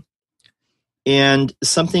same. And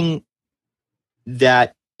something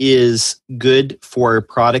that is good for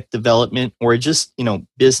product development or just,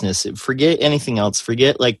 business, forget anything else.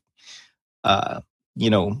 Forget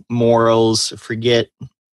morals, forget,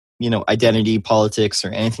 identity, politics, or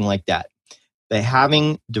anything like that. But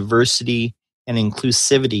having diversity and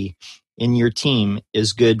inclusivity in your team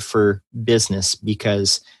is good for business,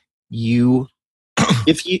 because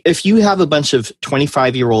if you have a bunch of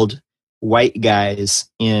 25-year-old white guys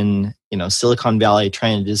in Silicon Valley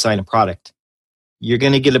trying to design a product, you're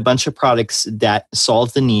going to get a bunch of products that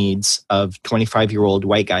solve the needs of 25-year-old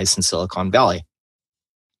white guys in Silicon Valley.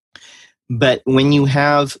 But when you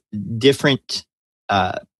have different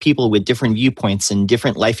people with different viewpoints and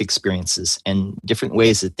different life experiences and different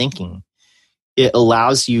ways of thinking, it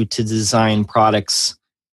allows you to design products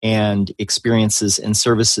and experiences and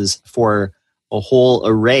services for a whole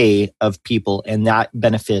array of people, and that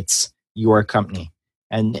benefits your company.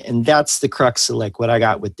 And that's the crux of what I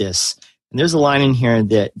got with this. And there's a line in here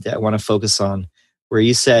that I want to focus on, where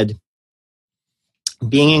you said,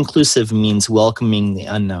 being inclusive means welcoming the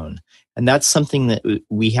unknown. And that's something that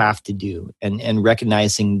we have to do, and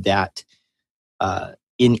recognizing that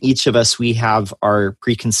in each of us, we have our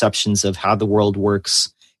preconceptions of how the world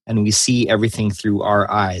works, and we see everything through our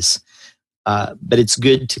eyes. But it's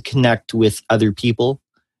good to connect with other people,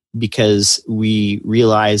 because we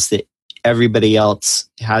realize that everybody else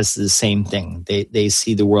has the same thing. They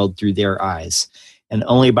see the world through their eyes. And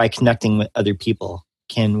only by connecting with other people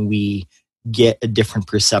can we get a different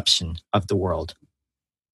perception of the world.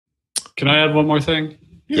 Can I add one more thing?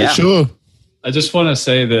 Yeah, sure. I just want to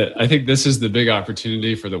say that I think this is the big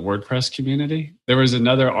opportunity for the WordPress community. There was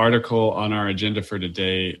another article on our agenda for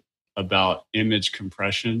today about image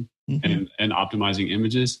compression and optimizing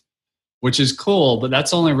images. which is cool, but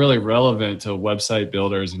that's only really relevant to website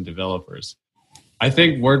builders and developers. I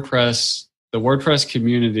think the WordPress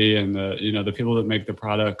community and the people that make the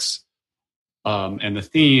products and the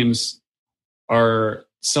themes are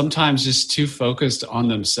sometimes just too focused on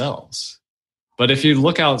themselves. But if you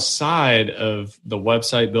look outside of the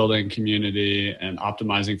website building community and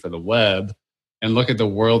optimizing for the web and look at the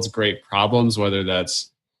world's great problems, whether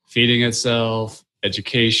that's feeding itself,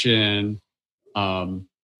 education,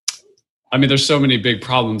 there's so many big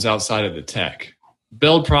problems outside of the tech.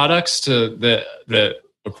 Build products that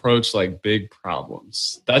approach like big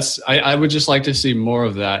problems. I would just like to see more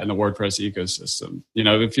of that in the WordPress ecosystem.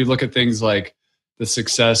 If you look at things like the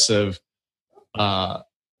success of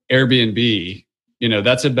Airbnb,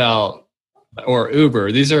 that's about, or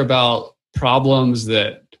Uber, these are about problems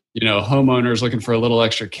that, homeowners looking for a little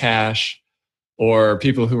extra cash, or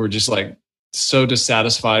people who are just like so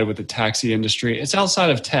dissatisfied with the taxi industry. It's outside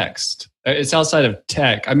of text. It's outside of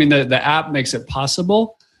tech. The app makes it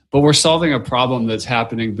possible, but we're solving a problem that's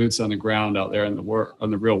happening boots on the ground out there in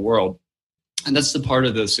the real world. And that's the part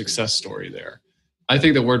of the success story there. I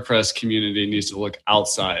think the WordPress community needs to look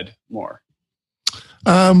outside more.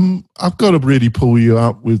 I've got to really pull you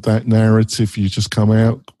up with that narrative you just come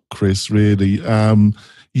out, Chris, really.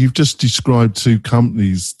 You've just described two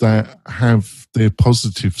companies that have their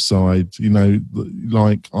positive side.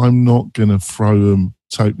 Like, I'm not going to throw them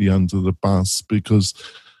totally under the bus, because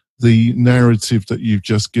the narrative that you've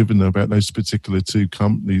just given about those particular two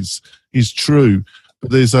companies is true.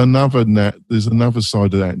 But there's another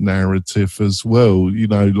side of that narrative as well.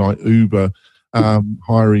 Like Uber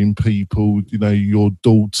hiring people. Your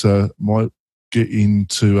daughter might get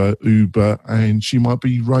into a Uber and she might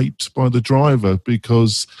be raped by the driver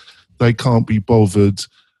because they can't be bothered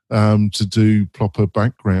to do proper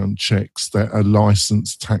background checks that a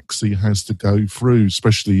licensed taxi has to go through,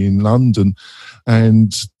 especially in London.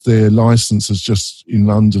 And their license has just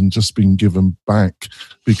been given back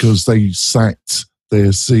because they sacked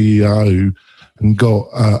their CEO and got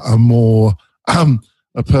a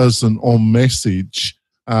person on message.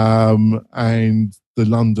 And the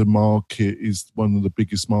London market is one of the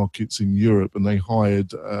biggest markets in Europe, and they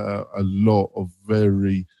hired a lot of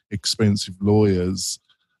very expensive lawyers.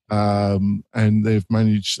 And they've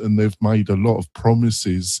made a lot of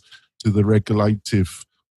promises to the regulative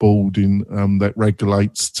board that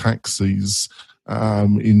regulates taxis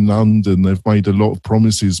in London. They've made a lot of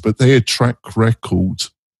promises, but their track record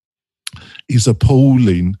is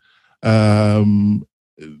appalling,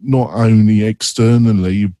 not only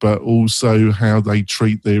externally, but also how they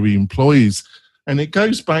treat their employees. And it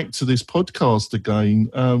goes back to this podcast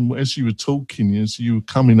again, as you were talking, as you were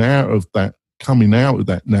coming out of that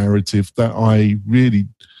narrative that I really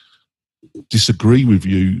disagree with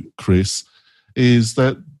you, Chris, is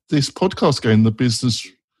that this podcast game, The Business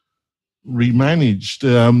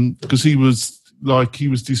Remanaged, because he was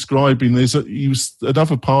describing,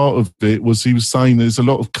 another part of it was he was saying there's a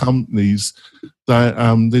lot of companies that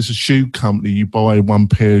there's a shoe company, you buy one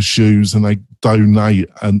pair of shoes and they donate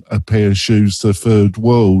a pair of shoes to the third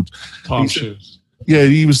world. Tom shoes. Yeah,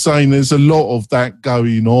 he was saying there's a lot of that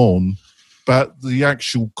going on. But the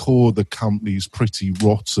actual core of the company is pretty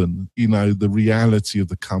rotten. The reality of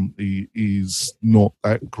the company is not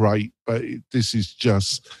that great. But this is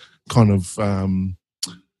just kind of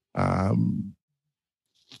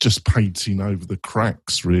just painting over the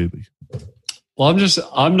cracks, really. Well,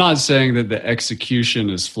 I'm not saying that the execution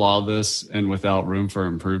is flawless and without room for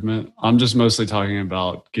improvement. I'm just mostly talking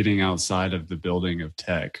about getting outside of the building of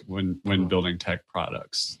tech when building tech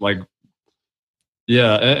products.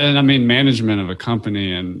 Yeah, and management of a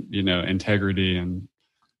company and, integrity and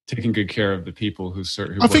taking good care of the people who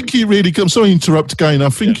serve. I think it really comes, sorry to interrupt again, I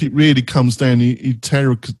think it really comes down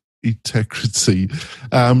to integrity.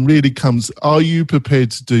 Really comes, are you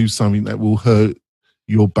prepared to do something that will hurt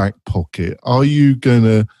your back pocket? Are you going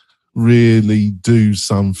to really do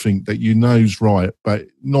something that is right, but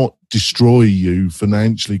not destroy you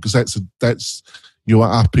financially, because that's you're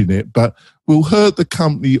up in it, but will hurt the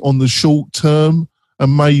company on the short term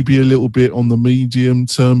and maybe a little bit on the medium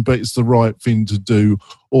term, but it's the right thing to do?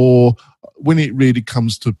 Or when it really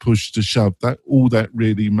comes to push to shove, that all that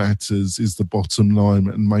really matters is the bottom line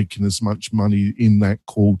and making as much money in that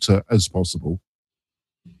quarter as possible?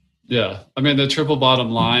 Yeah. The triple bottom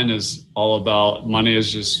line is all about money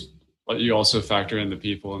is just, you also factor in the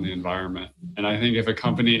people and the environment. And I think if a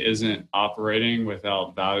company isn't operating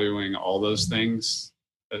without valuing all those things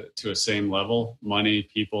to a same level, money,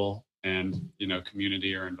 people, and,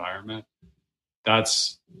 community or environment,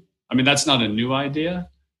 that's not a new idea,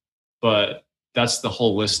 but that's the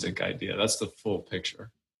holistic idea. That's the full picture.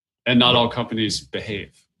 and not all companies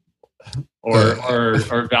behave or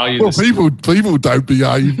value. Well, people don't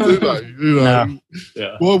behave, do they? You know. No.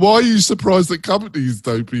 Yeah. Well, why are you surprised that companies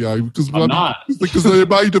don't behave? I'm not. Because they're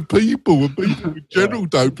made of people, and people in general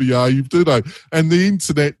don't behave, do they? And the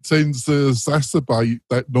internet tends to exacerbate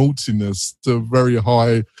that naughtiness to a very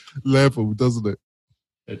high level, doesn't it?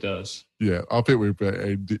 It does. Yeah, I think we better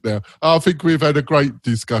end it now. I think we've had a great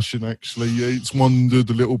discussion, actually. It's wandered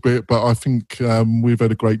a little bit, but I think we've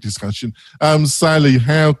had a great discussion. Sally,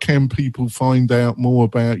 how can people find out more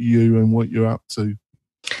about you and what you're up to?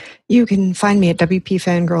 You can find me at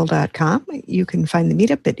WPFangirl.com. You can find the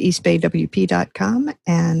meetup at eastbaywp.com.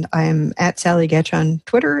 And I am at Sally Getch on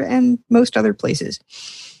Twitter and most other places.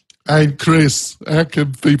 And Chris, how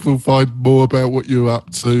can people find more about what you're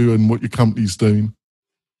up to and what your company's doing?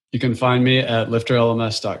 You can find me at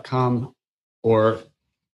lifterlms.com or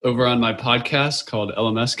over on my podcast called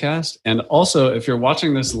LMS Cast. And also, if you're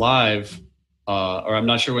watching this live, or I'm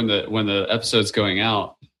not sure when the episode's going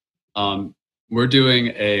out, we're doing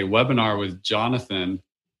a webinar with Jonathan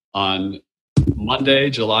on Monday,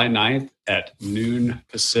 July 9th at noon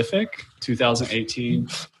Pacific, 2018.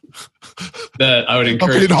 That I would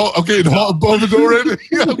encourage. I'm getting hot and bothered already.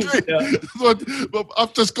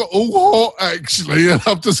 I've just got all hot, actually, and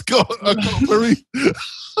I've got very.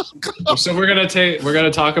 So we're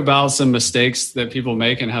gonna talk about some mistakes that people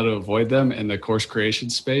make and how to avoid them in the course creation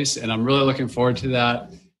space, and I'm really looking forward to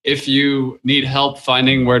that. If you need help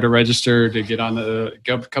finding where to register to get on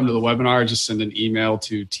come to the webinar, just send an email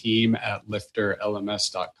to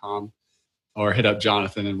team@lifterlms.com or hit up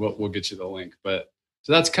Jonathan and we'll get you the link.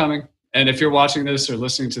 So that's coming. And if you're watching this or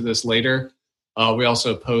listening to this later, we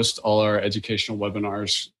also post all our educational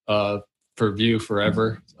webinars for view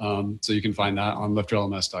forever. So you can find that on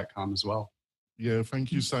lifterlms.com as well. Yeah,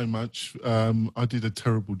 thank you so much. I did a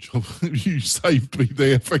terrible job. You saved me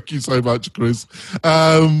there. Thank you so much, Chris.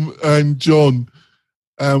 And John,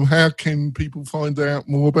 how can people find out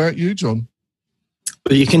more about you, John?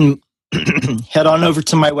 Well, you can head on over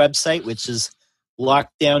to my website, which is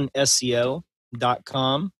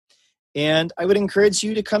lockdownseo.com. And I would encourage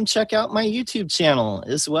you to come check out my YouTube channel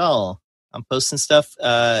as well. I'm posting stuff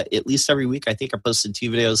at least every week. I think I posted 2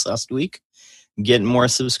 videos last week. Getting more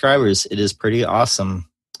subscribers. It is pretty awesome.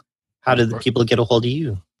 How did the people get a hold of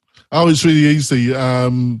you? Oh, it's really easy.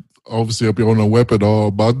 Obviously, I'll be on a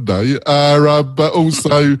webinar Monday, but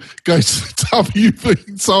also go to the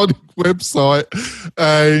WP Tonic website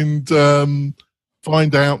and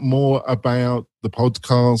find out more about the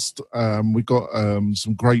podcast. We've got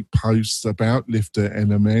some great posts about Lifter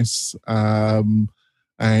LMS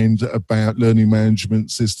and about learning management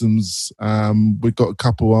systems. We've got a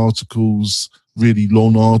couple articles, really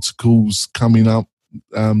long articles coming up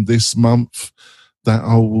this month that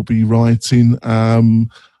I will be writing. I'll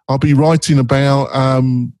be writing about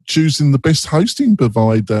choosing the best hosting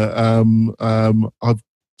provider. I'm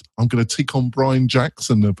going to take on Brian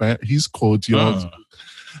Jackson about his quality article.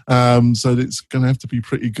 So it's going to have to be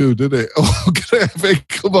pretty good, isn't it? I'm going to have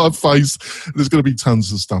ink on my face. There's going to be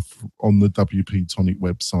tons of stuff on the WP Tonic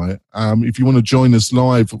website. If you want to join us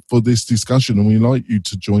live for this discussion, and we'd like you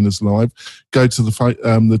to join us live, go to the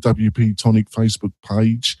WP Tonic Facebook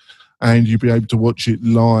page, and you'll be able to watch it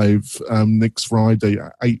live next Friday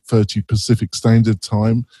at 8:30 Pacific Standard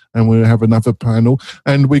Time, and we'll have another panel.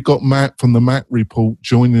 And we got Matt from the Matt Report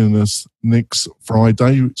joining us next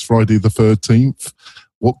Friday. It's Friday the 13th.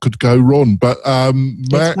 What could go wrong? But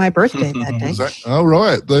Matt, it's my birthday that day. All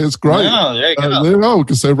right, that's great. Oh, there you go. We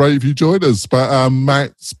can celebrate if you join us. But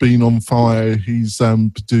Matt's been on fire. He's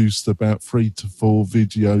produced about 3 to 4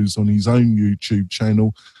 videos on his own YouTube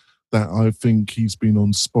channel that I think he's been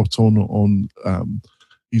on spot on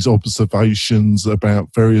his observations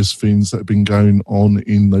about various things that have been going on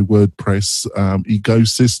in the WordPress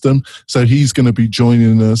ecosystem. So he's going to be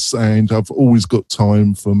joining us, and I've always got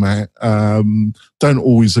time for Matt. Don't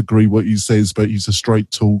always agree what he says, but he's a straight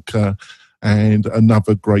talker and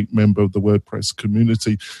another great member of the WordPress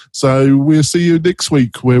community. So we'll see you next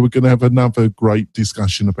week, where we're going to have another great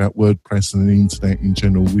discussion about WordPress and the internet in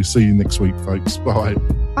general. We'll see you next week, folks. Bye.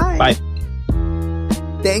 Bye. Bye.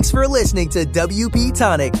 Thanks for listening to WP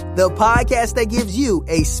Tonic, the podcast that gives you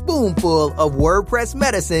a spoonful of WordPress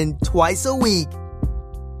medicine twice a week.